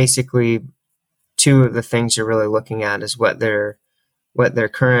 basically two of the things you're really looking at is what their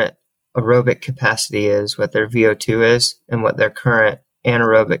current aerobic capacity is, what their VO2 is, and what their current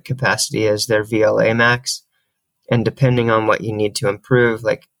anaerobic capacity is, their VLA max. And depending on what you need to improve,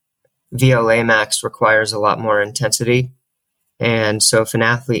 like VLA max requires a lot more intensity. And so if an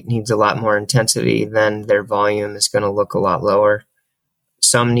athlete needs a lot more intensity, then their volume is going to look a lot lower.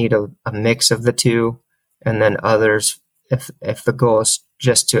 Some need a mix of the two, and then others, if the goal is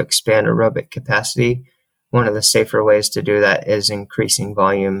just to expand aerobic capacity, one of the safer ways to do that is increasing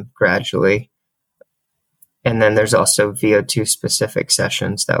volume gradually. And then there's also VO2 specific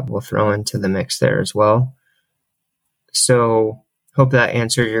sessions that we'll throw into the mix there as well. So hope that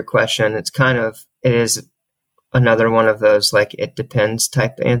answered your question. It is another one of those, like, it depends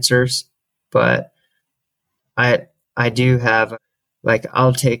type answers, but I do have, like,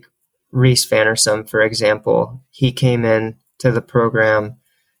 I'll take Reese Vannersum, for example. He came in to the program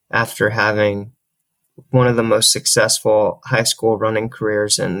after having one of the most successful high school running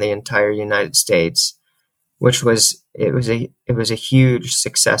careers in the entire United States. which was it was a huge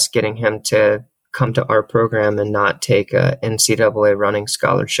success getting him to come to our program and not take a NCAA running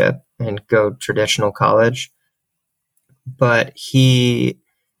scholarship and go traditional college. But his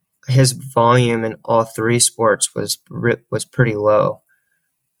volume in all three sports was pretty low.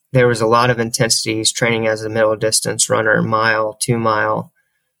 There was a lot of intensity. He's training as a middle distance runner, mile, 2 mile.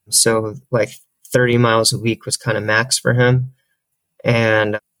 So like 30 miles a week was kind of max for him,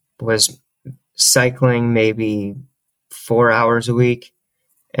 and was cycling maybe 4 hours a week,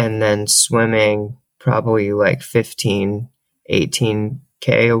 and then swimming probably like 15,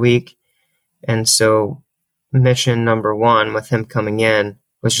 18K a week. And so mission number one with him coming in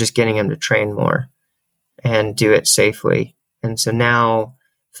was just getting him to train more and do it safely. And so now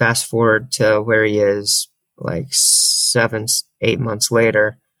fast forward to where he is like 7, 8 months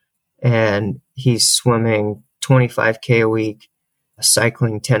later, and he's swimming 25K a week,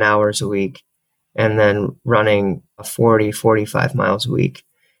 cycling 10 hours a week, and then running 40, 45 miles a week.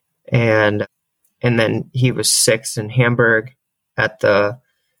 And then he was 6th in Hamburg at the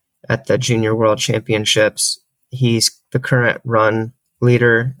Junior World Championships. He's the current run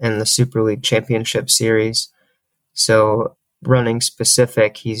leader in the Super League Championship Series. So running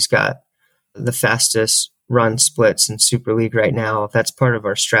specific, he's got the fastest run splits in Super League right now. That's part of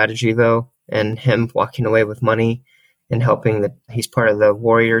our strategy, though, and him walking away with money and he's part of the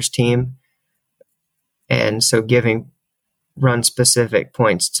Warriors team. And so giving run specific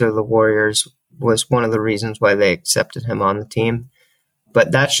points to the Warriors was one of the reasons why they accepted him on the team.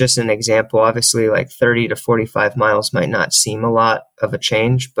 But that's just an example. Obviously, like 30 to 45 miles might not seem a lot of a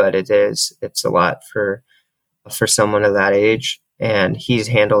change, but it's a lot for someone of that age. And he's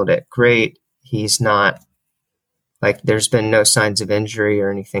handled it great. He's not like, there's been no signs of injury or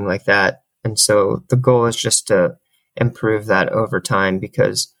anything like that. And so the goal is just to improve that over time,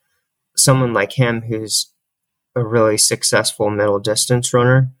 because someone like him who's a really successful middle distance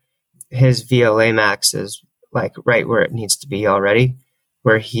runner, his VLA max is like right where it needs to be already.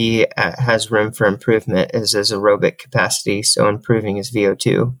 Where he has room for improvement is his aerobic capacity, so improving his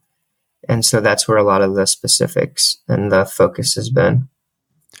VO2. And so that's where a lot of the specifics and the focus has been.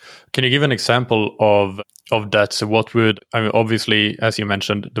 Can you give an example of that? So obviously, as you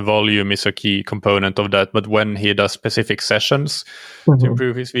mentioned, the volume is a key component of that, but when he does specific sessions to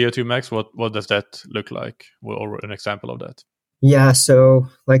improve his VO2 max, what does that look like, or an example of that? Yeah, so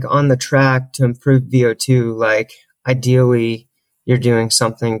like on the track to improve VO2, like ideally you're doing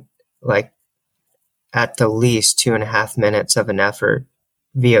something like at the least 2.5 minutes of an effort,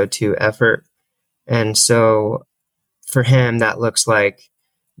 VO2 effort. And so for him, that looks like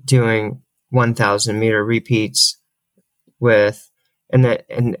doing 1,000 meter repeats and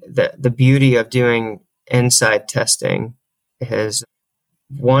the beauty of doing inside testing is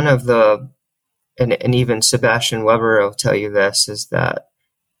one of and even Sebastian Weber will tell you this, is that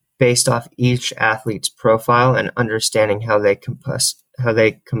based off each athlete's profile and understanding how they combust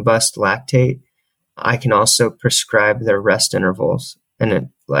lactate, I can also prescribe their rest intervals. And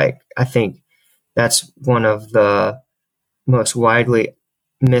I think that's one of the most widely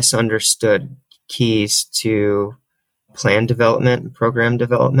misunderstood keys to plan development and program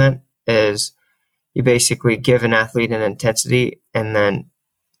development is you basically give an athlete an intensity and then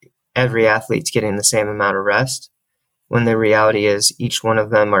every athlete's getting the same amount of rest, when the reality is each one of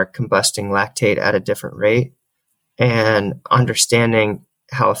them are combusting lactate at a different rate. And understanding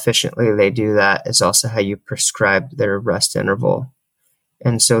how efficiently they do that is also how you prescribe their rest interval.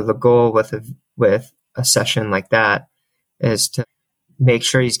 And so the goal with a session like that is to make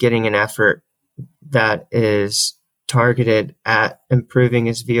sure he's getting an effort that is targeted at improving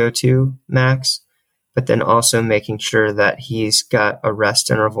his VO2 max, but then also making sure that he's got a rest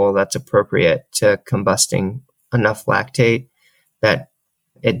interval that's appropriate to combusting enough lactate that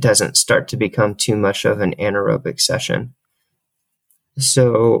it doesn't start to become too much of an anaerobic session.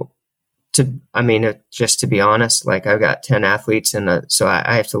 So just to be honest, like I've got 10 athletes so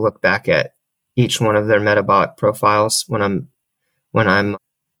I have to look back at each one of their metabolic profiles when I'm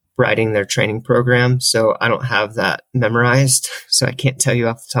writing their training program. So I don't have that memorized. So I can't tell you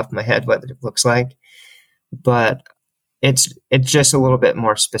off the top of my head what it looks like, but it's just a little bit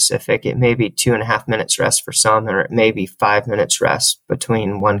more specific. It may be 2.5 minutes rest for some, or it may be 5 minutes rest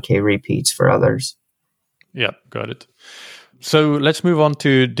between 1K repeats for others. Yeah, got it. So let's move on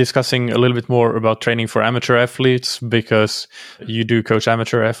to discussing a little bit more about training for amateur athletes, because you do coach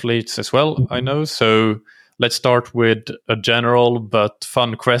amateur athletes as well, I know. So let's start with a general but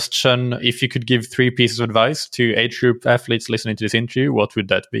fun question. If you could give 3 pieces of advice to age group athletes listening to this interview, what would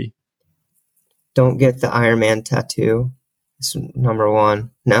that be? Don't get the Iron Man tattoo. It's number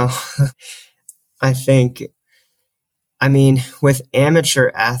one. No. I think, I mean, with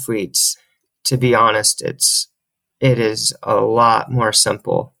amateur athletes, to be honest, it is a lot more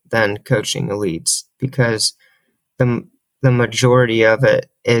simple than coaching elites because the the majority of it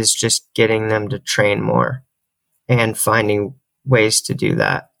is just getting them to train more and finding ways to do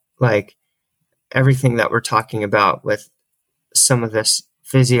that. Like everything that we're talking about with some of this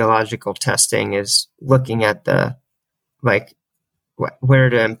physiological testing is looking at the like where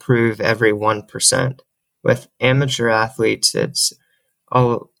to improve every 1%. With amateur athletes, it's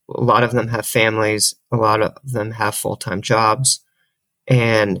a lot of them have families, a lot of them have full-time jobs,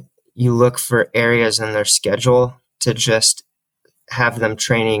 and you look for areas in their schedule to just have them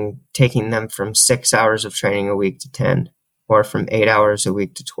training, taking them from 6 hours of training a week to 10, or from 8 hours a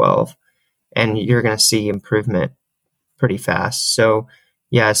week to 12. And you're going to see improvement pretty fast. So,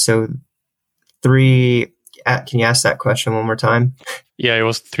 yeah, so can you ask that question one more time? Yeah, it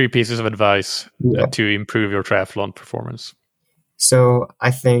was 3 pieces of advice to improve your triathlon performance. So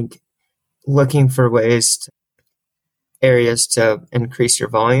I think looking for areas to increase your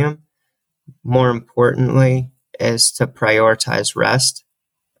volume, more importantly, is to prioritize rest.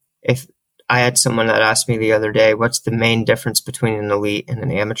 If I had someone that asked me the other day, what's the main difference between an elite and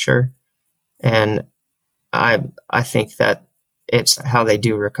an amateur? And I think that it's how they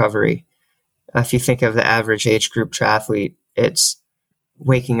do recovery. If you think of the average age group triathlete, it's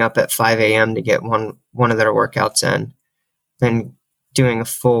waking up at 5 a.m. to get one of their workouts in, then doing a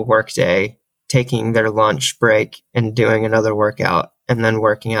full work day, taking their lunch break and doing another workout, and then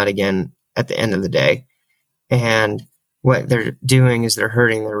working out again at the end of the day. And what they're doing is they're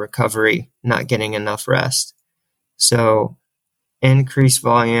hurting their recovery, not getting enough rest. So increase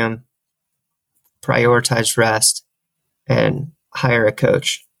volume, prioritize rest, and hire a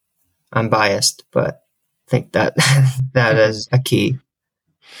coach. I'm biased, but I think that that is a key.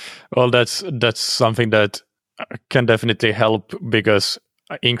 Well, that's something that can definitely help, because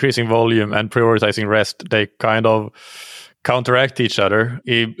increasing volume and prioritizing rest, they kind of counteract each other,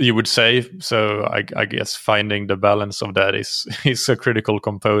 you would say. So I guess finding the balance of that is a critical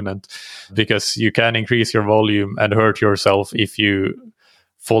component, because you can increase your volume and hurt yourself if you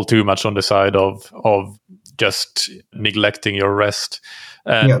fall too much on the side of just neglecting your rest.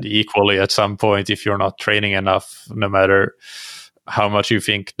 And equally, at some point, if you're not training enough, no matter how much you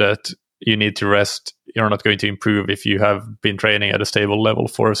think that you need to rest, you're not going to improve if you have been training at a stable level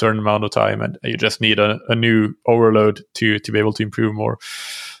for a certain amount of time, and you just need a new overload to be able to improve more.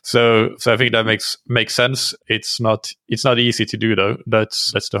 So I think that makes sense. It's not easy to do, though.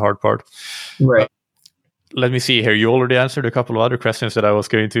 That's the hard part. Right. Let me see here. You already answered a couple of other questions that I was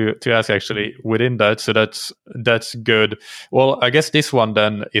going to ask actually within that. So that's good. Well, I guess this one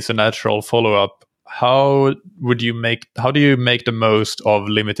then is a natural follow-up. How do you make the most of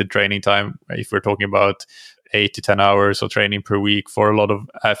limited training time? If we're talking about 8 to 10 hours of training per week for a lot of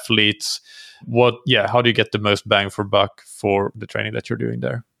athletes, how do you get the most bang for buck for the training that you're doing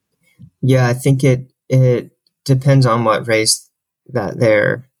there? Yeah, I think it depends on what race that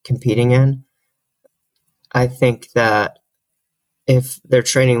they're competing in. I think that if they're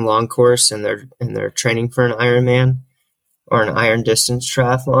training long course and they're training for an Ironman or an iron distance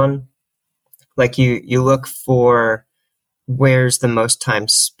triathlon, like you look for where's the most time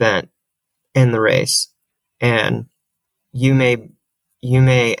spent in the race, and you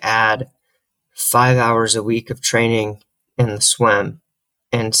may add 5 hours a week of training in the swim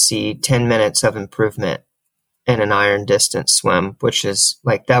and see 10 minutes of improvement in an iron distance swim, which is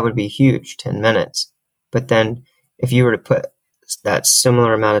like, that would be huge, 10 minutes. But then if you were to put that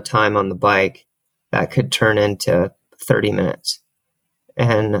similar amount of time on the bike, that could turn into 30 minutes.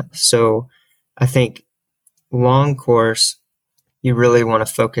 And so I think long course, you really want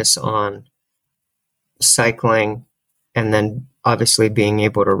to focus on cycling and then obviously being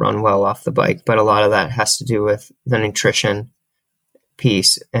able to run well off the bike. But a lot of that has to do with the nutrition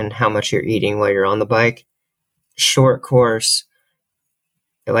piece and how much you're eating while you're on the bike. Short course,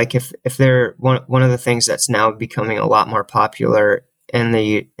 like if they're one of the things that's now becoming a lot more popular in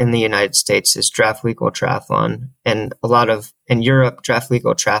the United States is draft legal triathlon, and in Europe, draft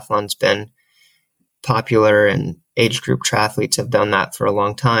legal triathlon's been popular, and age group triathletes have done that for a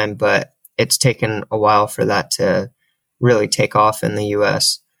long time, but it's taken a while for that to really take off in the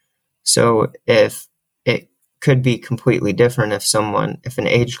US. So if it could be completely different if an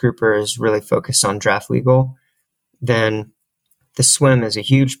age grouper is really focused on draft legal, then the swim is a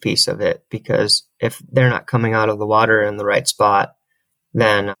huge piece of it, because if they're not coming out of the water in the right spot,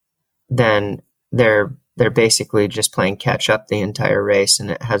 then they're basically just playing catch up the entire race,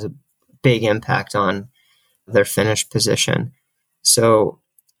 and it has a big impact on their finish position. So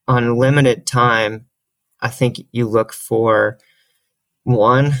on limited time, I think you look for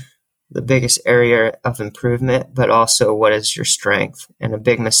one, the biggest area of improvement, but also what is your strength. And a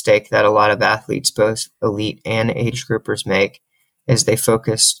big mistake that a lot of athletes, both elite and age groupers, make is they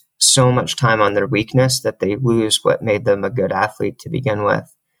focus so much time on their weakness that they lose what made them a good athlete to begin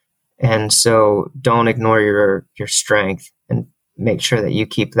with. And so don't ignore your strength and make sure that you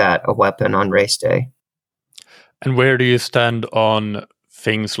keep that a weapon on race day. And where do you stand on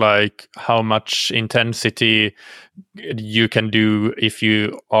things like how much intensity you can do if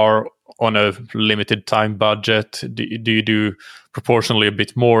you are on a limited time budget? Do you do proportionally a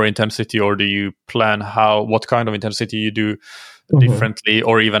bit more intensity, or do you plan what kind of intensity you do differently,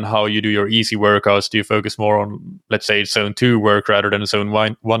 or even how you do your easy workouts? Do you focus more on, let's say, zone 2 work rather than zone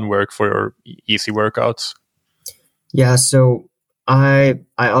 1 work for your easy workouts? Yeah, so I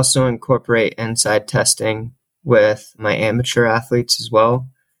also incorporate inside testing with my amateur athletes as well.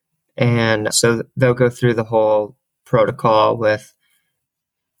 And so they'll go through the whole protocol with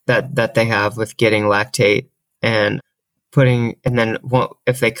that they have with getting lactate and then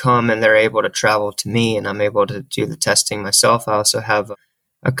if they come and they're able to travel to me and I'm able to do the testing myself, I also have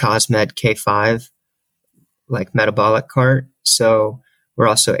a Cosmed K5 like metabolic cart. So we're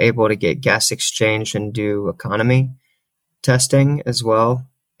also able to get gas exchange and do economy testing as well.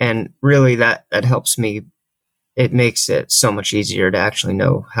 And really that helps me. It makes it so much easier to actually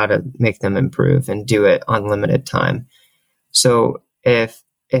know how to make them improve and do it on limited time. So if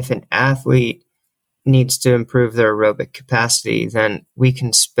an athlete needs to improve their aerobic capacity, then we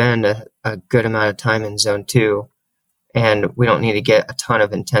can spend a good amount of time in zone 2, and we don't need to get a ton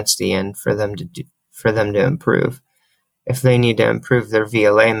of intensity in for them to improve. If they need to improve their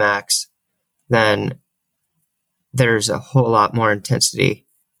VLA max, then there's a whole lot more intensity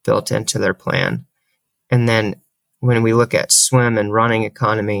built into their plan. And then when we look at swim and running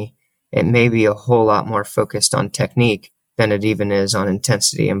economy, it may be a whole lot more focused on technique than it even is on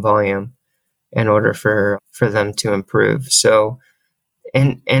intensity and volume in order for them to improve. So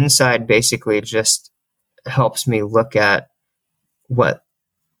inside basically just helps me look at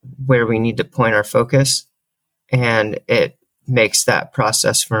where we need to point our focus, and it makes that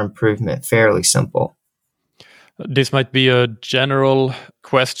process for improvement fairly simple. This might be a general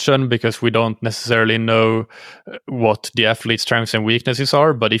question because we don't necessarily know what the athlete's strengths and weaknesses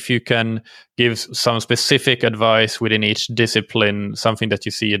are. But if you can give some specific advice within each discipline, something that you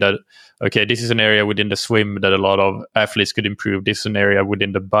see that, okay, this is an area within the swim that a lot of athletes could improve. This is an area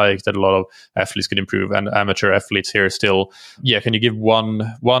within the bike that a lot of athletes could improve, and amateur athletes here still. Yeah, can you give one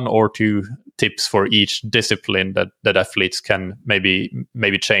or two tips for each discipline that athletes can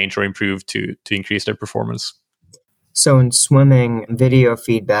maybe change or improve to increase their performance? So in swimming, video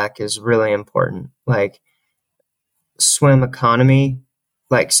feedback is really important. Like swim economy,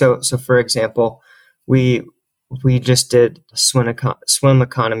 so for example, we just did swim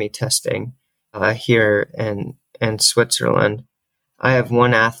economy testing here in Switzerland. I have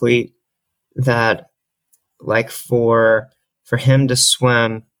one athlete that, like, for him to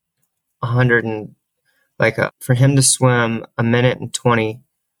swim for him to swim 1:20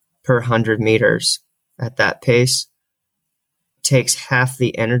 per 100 meters at that pace takes half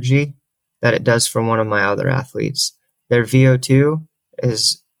the energy that it does for one of my other athletes. Their VO2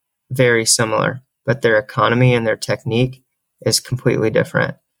 is very similar, but their economy and their technique is completely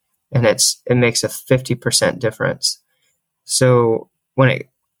different. And it makes a 50% difference. So when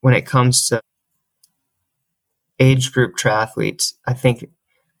it comes to age group triathletes, I think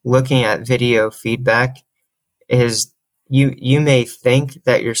looking at video feedback is you may think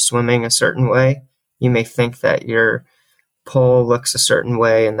that you're swimming a certain way. You may think that your pull looks a certain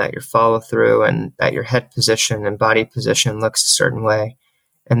way and that your follow through and that your head position and body position looks a certain way.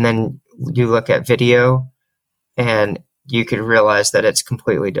 And then you look at video and you could realize that it's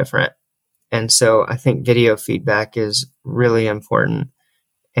completely different. And so I think video feedback is really important.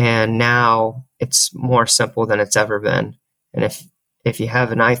 And now it's more simple than it's ever been. And if you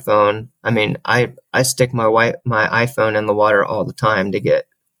have an iPhone, I mean, I stick my iPhone in the water all the time to get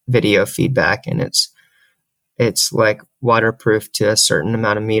video feedback, and it's like waterproof to a certain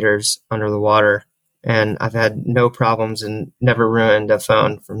amount of meters under the water. And I've had no problems and never ruined a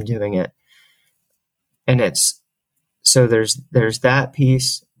phone from doing it. And so there's that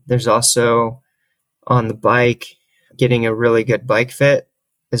piece. There's also on the bike, getting a really good bike fit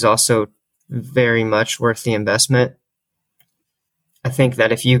is also very much worth the investment. I think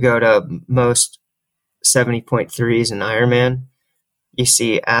that if you go to most 70.3s in Ironman, you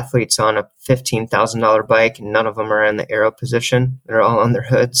see athletes on a $15,000 bike and none of them are in the aero position. They're all on their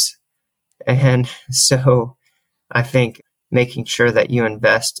hoods. And so I think making sure that you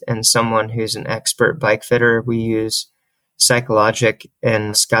invest in someone who's an expert bike fitter. We use Cyclogic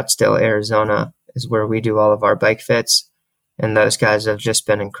in Scottsdale, Arizona, is where we do all of our bike fits. And those guys have just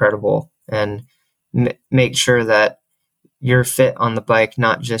been incredible, and make sure that you're fit on the bike,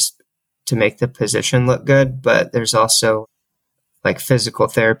 not just to make the position look good, but there's also like physical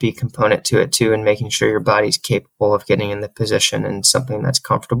therapy component to it too, and making sure your body's capable of getting in the position and something that's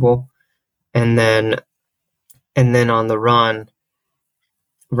comfortable. And then on the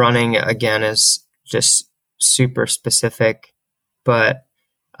running again is just super specific, but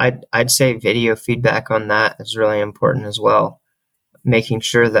I'd say video feedback on that is really important as well. Making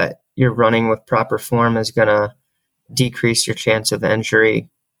sure that you're running with proper form is going to decrease your chance of injury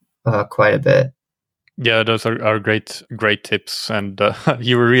quite a bit. Yeah, those are great tips. And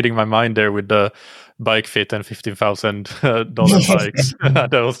you were reading my mind there with the bike fit and $15,000 bikes.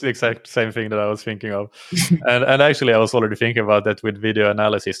 That was the exact same thing that I was thinking of. And actually, I was already thinking about that with video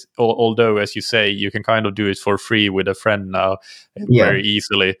analysis. Although, as you say, you can kind of do it for free with a friend now very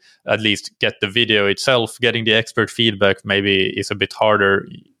easily. At least get the video itself. Getting the expert feedback maybe is a bit harder.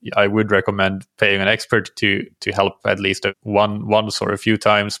 I would recommend paying an expert to help at least once or a few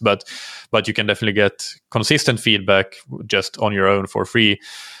times, but you can definitely get consistent feedback just on your own for free.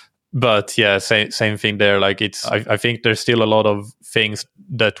 But yeah, same thing there. Like I think there's still a lot of things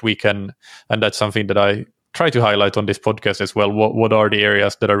that we can, and that's something that I try to highlight on this podcast as well. What are the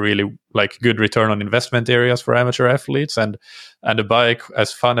areas that are really like good return on investment areas for amateur athletes, and the bike,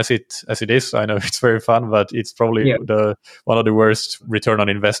 as fun as it is, I know it's very fun, but it's probably one of the worst return on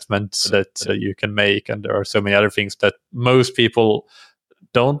investments that you can make. And there are so many other things that most people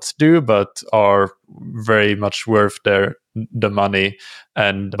don't do, but are very much worth the money,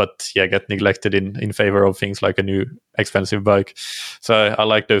 but get neglected in favor of things like a new expensive bike. So I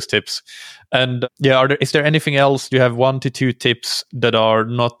like those tips. And is there anything else? Do you have 1 to 2 tips that are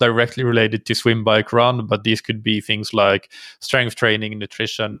not directly related to swim, bike, run, but these could be things like strength training,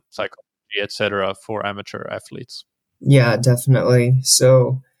 nutrition, psychology, etc. for amateur athletes? Yeah, definitely.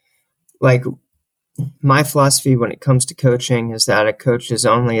 So like my philosophy when it comes to coaching is that a coach is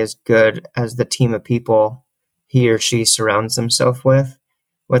only as good as the team of people he or she surrounds himself with.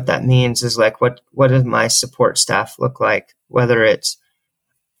 What that means is like, what does my support staff look like? Whether it's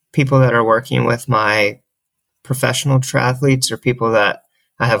people that are working with my professional triathletes or people that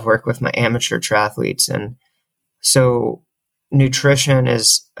I have worked with my amateur triathletes. And so nutrition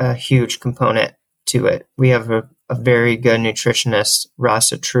is a huge component to it. We have a very good nutritionist,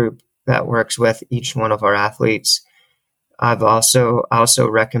 Rasa Troop, that works with each one of our athletes. I also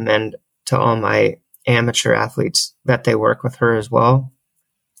recommend to all my amateur athletes that they work with her as well,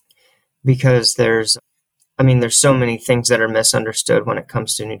 because there's so many things that are misunderstood when it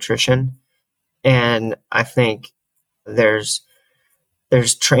comes to nutrition. And I think there's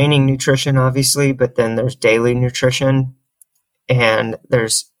training nutrition, obviously, but then there's daily nutrition, and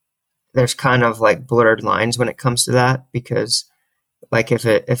there's kind of like blurred lines when it comes to that, because like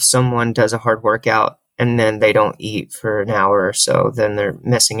if someone does a hard workout and then they don't eat for an hour or so, then they're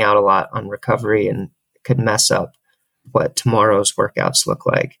missing out a lot on recovery and could mess up what tomorrow's workouts look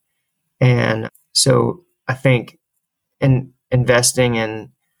like. And so I think investing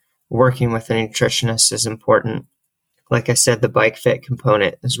in working with a nutritionist is important. Like I said, the bike fit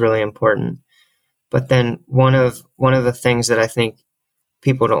component is really important. But then one of the things that I think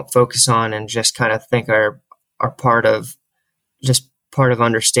people don't focus on and just kind of think are part of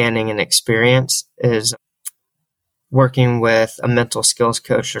understanding and experience is working with a mental skills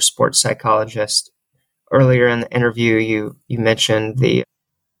coach or sports psychologist. Earlier in the interview, you mentioned the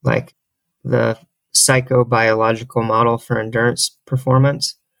psychobiological model for endurance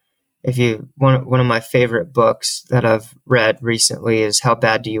performance. One of my favorite books that I've read recently is How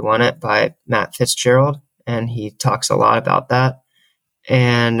Bad Do You Want It by Matt Fitzgerald, and he talks a lot about that.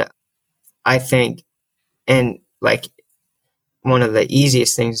 And I think, and like one of the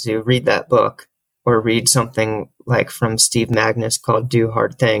easiest things to do, read that book or read something like from Steve Magnus called Do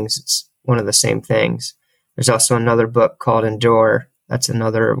Hard Things. It's one of the same things. There's also another book called Endure. That's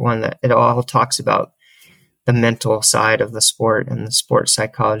another one that it all talks about the mental side of the sport and the sports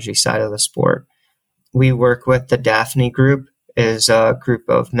psychology side of the sport. We work with the Daphne Group, is a group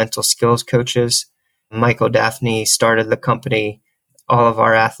of mental skills coaches. Michael Daphne started the company. All of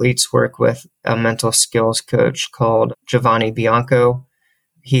our athletes work with a mental skills coach called Giovanni Bianco.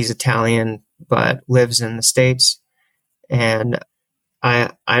 He's Italian, but lives in the States. And I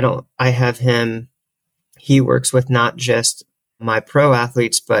have him. He works with not just my pro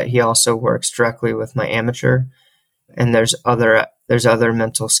athletes, but he also works directly with my amateur. And there's other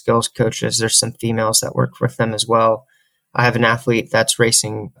mental skills coaches. There's some females that work with them as well. I have an athlete that's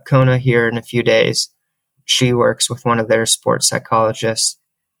racing Kona here in a few days. She works with one of their sports psychologists,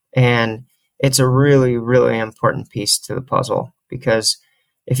 and it's a really, really important piece to the puzzle, because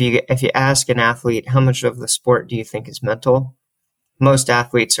if you ask an athlete how much of the sport do you think is mental, most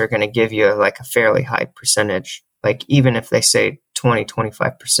athletes are going to give you like a fairly high percentage. Like even if they say 20,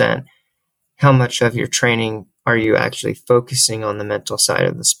 25%, how much of your training are you actually focusing on the mental side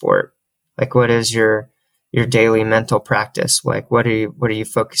of the sport? Like what is your daily mental practice? Like what are you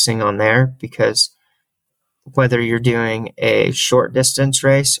focusing on there? Because whether you're doing a short distance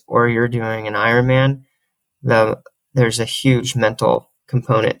race or you're doing an Ironman, there's a huge mental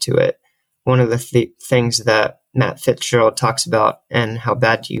component to it. One of the things that Matt Fitzgerald talks about and How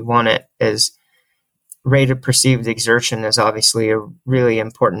Bad Do You Want It is rate of perceived exertion is obviously a really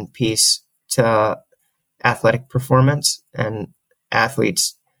important piece to athletic performance and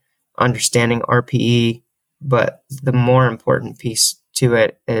athletes understanding RPE. But the more important piece to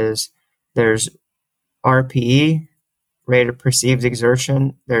it is there's RPE, rate of perceived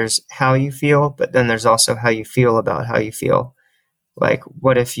exertion, there's how you feel, but then there's also how you feel about how you feel. Like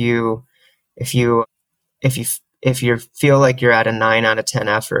what if you feel like you're at a 9 out of 10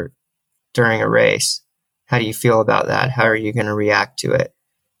 effort during a race, how do you feel about that? How are you going to react to it?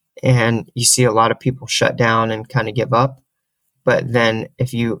 And you see a lot of people shut down and kind of give up. But then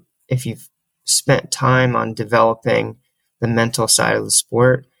if you've spent time on developing the mental side of the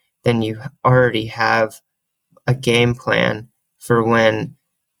sport, then you already have a game plan for when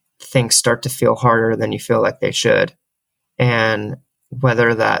things start to feel harder than you feel like they should. And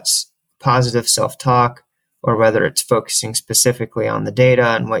whether that's positive self-talk or whether it's focusing specifically on the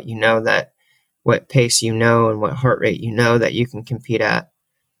data and what pace and what heart rate that you can compete at.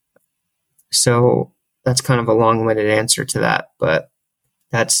 So that's kind of a long-winded answer to that, but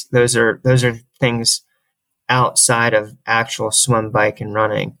those are things outside of actual swim, bike, and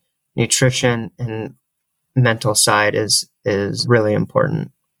running. Nutrition and mental side is really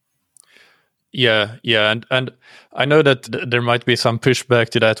important. Yeah, and I know that there might be some pushback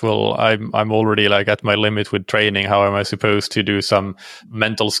to that. Well, I'm already like at my limit with training. How am I supposed to do some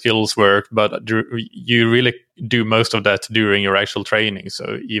mental skills work? But you really do most of that during your actual training.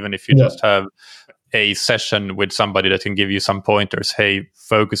 So even if you just have a session with somebody that can give you some pointers, hey,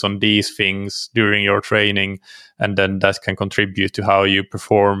 focus on these things during your training, and then that can contribute to how you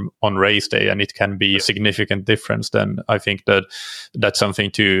perform on race day, and it can be a significant difference, then I think that's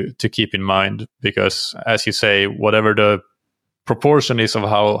something to keep in mind, because as you say, whatever the proportion is of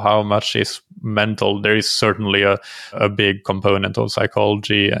how much is mental, there is certainly a big component of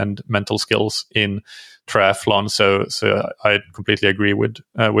psychology and mental skills in triathlon. So I completely agree with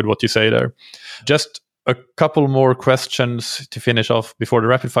what you say there. Just a couple more questions to finish off before the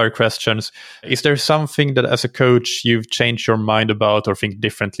rapid fire questions. Is there something that as a coach you've changed your mind about or think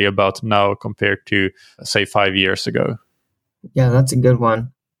differently about now compared to, say, 5 years ago? Yeah, that's a good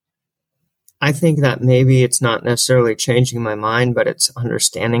one. I think that maybe it's not necessarily changing my mind, but it's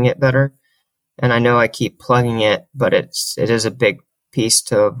understanding it better. And I know I keep plugging it, but it is a big piece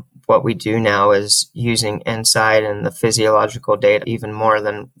to what we do now, is using insight and the physiological data even more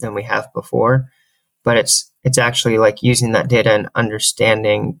than we have before. But it's actually like using that data and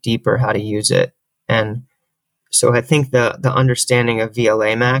understanding deeper how to use it. And so I think the understanding of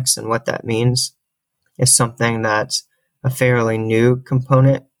VLA max and what that means is something that's a fairly new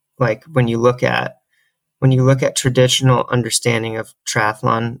component. Like when you look at traditional understanding of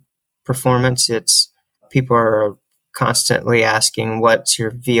triathlon performance, it's people are constantly asking what's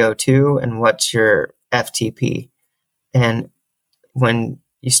your VO2 and what's your FTP. And when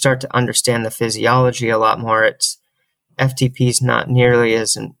you start to understand the physiology a lot more, it's FTP is not nearly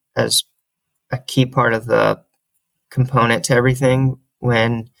as a key part of the component to everything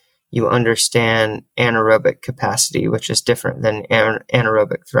when you understand anaerobic capacity, which is different than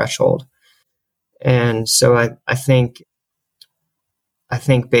anaerobic threshold. And so I think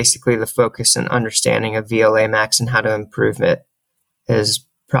basically the focus and understanding of VLA max and how to improve it is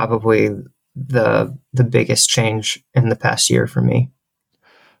probably the biggest change in the past year for me.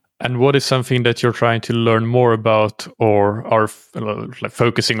 And what is something that you're trying to learn more about or are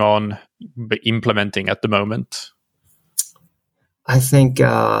focusing on implementing at the moment? I think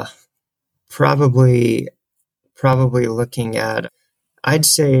probably looking at, I'd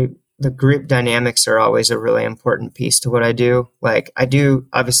say the group dynamics are always a really important piece to what I do. Like I do,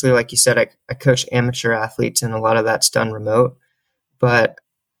 obviously, like you said, I coach amateur athletes and a lot of that's done remote, but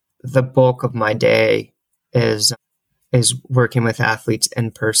the bulk of my day is working with athletes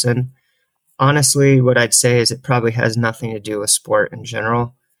in person. Honestly, what I'd say is it probably has nothing to do with sport in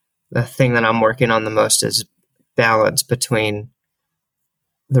general. The thing that I'm working on the most is balance between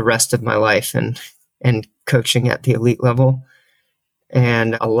the rest of my life and coaching at the elite level.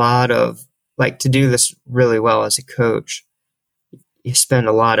 And a lot of, like, to do this really well as a coach, you spend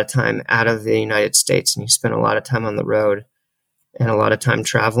a lot of time out of the United States and you spend a lot of time on the road and a lot of time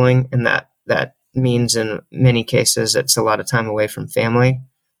traveling. And that means in many cases, it's a lot of time away from family.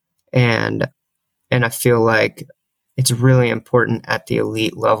 And I feel like it's really important at the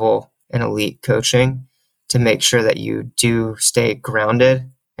elite level and elite coaching to make sure that you do stay grounded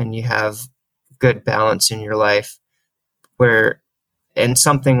and you have good balance in your life, where in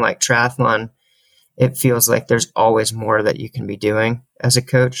something like triathlon, it feels like there's always more that you can be doing as a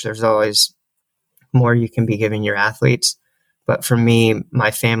coach. There's always more you can be giving your athletes. But for me,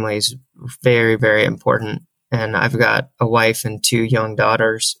 my family is very, very important. And I've got a wife and 2 young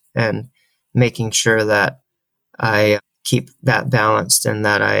daughters, and making sure that I keep that balanced and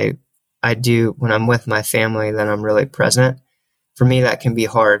that I do, when I'm with my family, then I'm really present. For me, that can be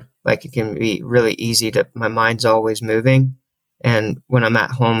hard. Like, it can be really easy my mind's always moving. And when I'm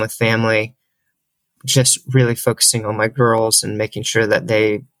at home with family, just really focusing on my girls and making sure that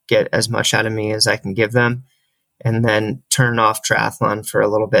they get as much out of me as I can give them, and then turn off triathlon for a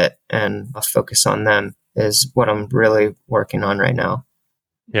little bit and I'll focus on them, is what I'm really working on right now.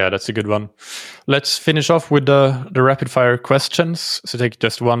 Yeah, that's a good one. Let's finish off with the rapid fire questions. So take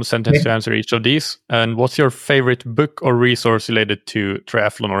just one sentence to answer each of these. And what's your favorite book or resource related to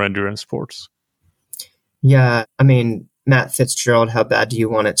triathlon or endurance sports? Yeah, I mean, Matt Fitzgerald, How Bad Do You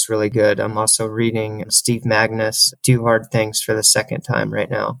Want It's really good. I'm also reading Steve Magnus, Do Hard Things, for the second time right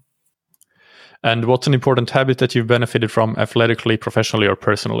now. And what's an important habit that you've benefited from athletically, professionally, or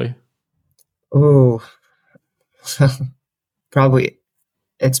personally? Oh,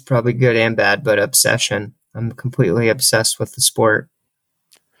 it's probably good and bad, but obsession. I'm completely obsessed with the sport.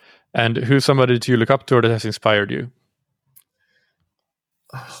 And who's somebody that you look up to or that has inspired you?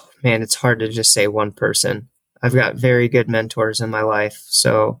 Oh, man, it's hard to just say one person. I've got very good mentors in my life,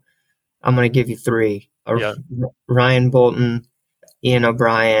 so I'm going to give you 3. Ryan Bolton, Ian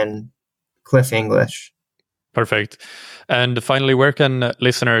O'Brien, Cliff English. Perfect. And finally, where can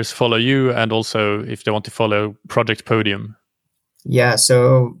listeners follow you, and also if they want to follow Project Podium? Yeah,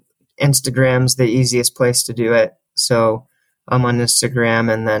 so Instagram's the easiest place to do it. So I'm on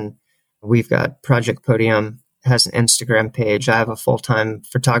Instagram, and then we've got Project Podium has an Instagram page. I have a full-time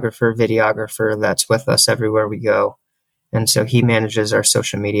photographer, videographer that's with us everywhere we go. And so he manages our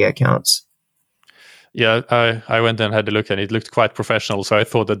social media accounts. Yeah, I went and had a look, and it looked quite professional. So I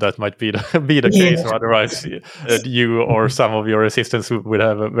thought that might be the case. Or otherwise, you or some of your assistants would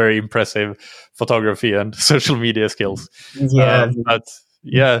have a very impressive photography and social media skills. Yeah,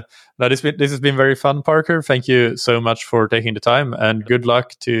 this has been very fun, Parker. Thank you so much for taking the time, and good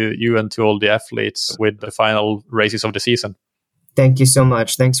luck to you and to all the athletes with the final races of the season. Thank you so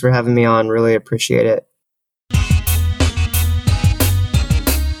much. Thanks for having me on. Really appreciate it.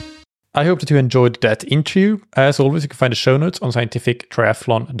 I hope that you enjoyed that interview. As always, you can find the show notes on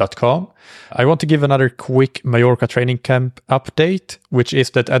scientifictriathlon.com. I want to give another quick Mallorca training camp update, which is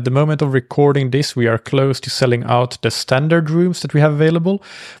that at the moment of recording this, we are close to selling out the standard rooms that we have available.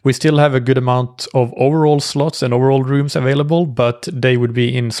 We still have a good amount of overall slots and overall rooms available, but they would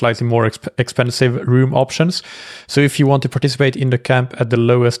be in slightly more expensive room options. So if you want to participate in the camp at the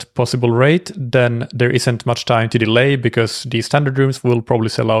lowest possible rate, then there isn't much time to delay, because the standard rooms will probably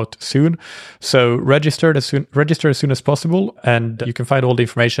sell out soon. So register as soon as possible, and you can find all the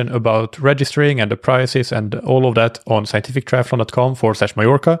information about registering and the prices and all of that on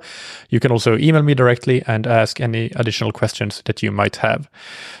scientifictriathlon.com/Mallorca. You can also email me directly and ask any additional questions that you might have.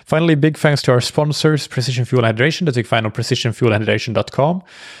 Finally, big thanks to our sponsors, Precision Fuel and Hydration, that you can find on precisionfuelandhydration.com.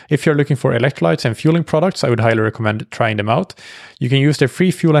 If you're looking for electrolytes and fueling products, I would highly recommend trying them out. You can use their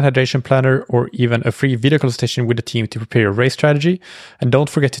free fuel and hydration planner or even a free video consultation with the team to prepare your race strategy. And don't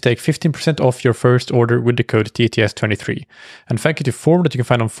forget to take 15% off your first order with the code TTS23. And thank you to Form, that you can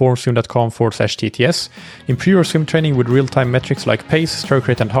find on formswim.com/TTS. Improve your swim training with real-time metrics like pace, stroke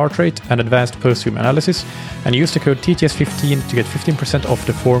rate and heart rate, and advanced post-swim analysis. And use the code TTS15 to get 15% off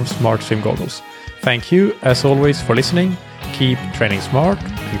the Form Smart Swim Goggles. Thank you, as always, for listening. Keep training smart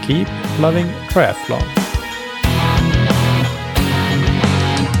and keep loving triathlon.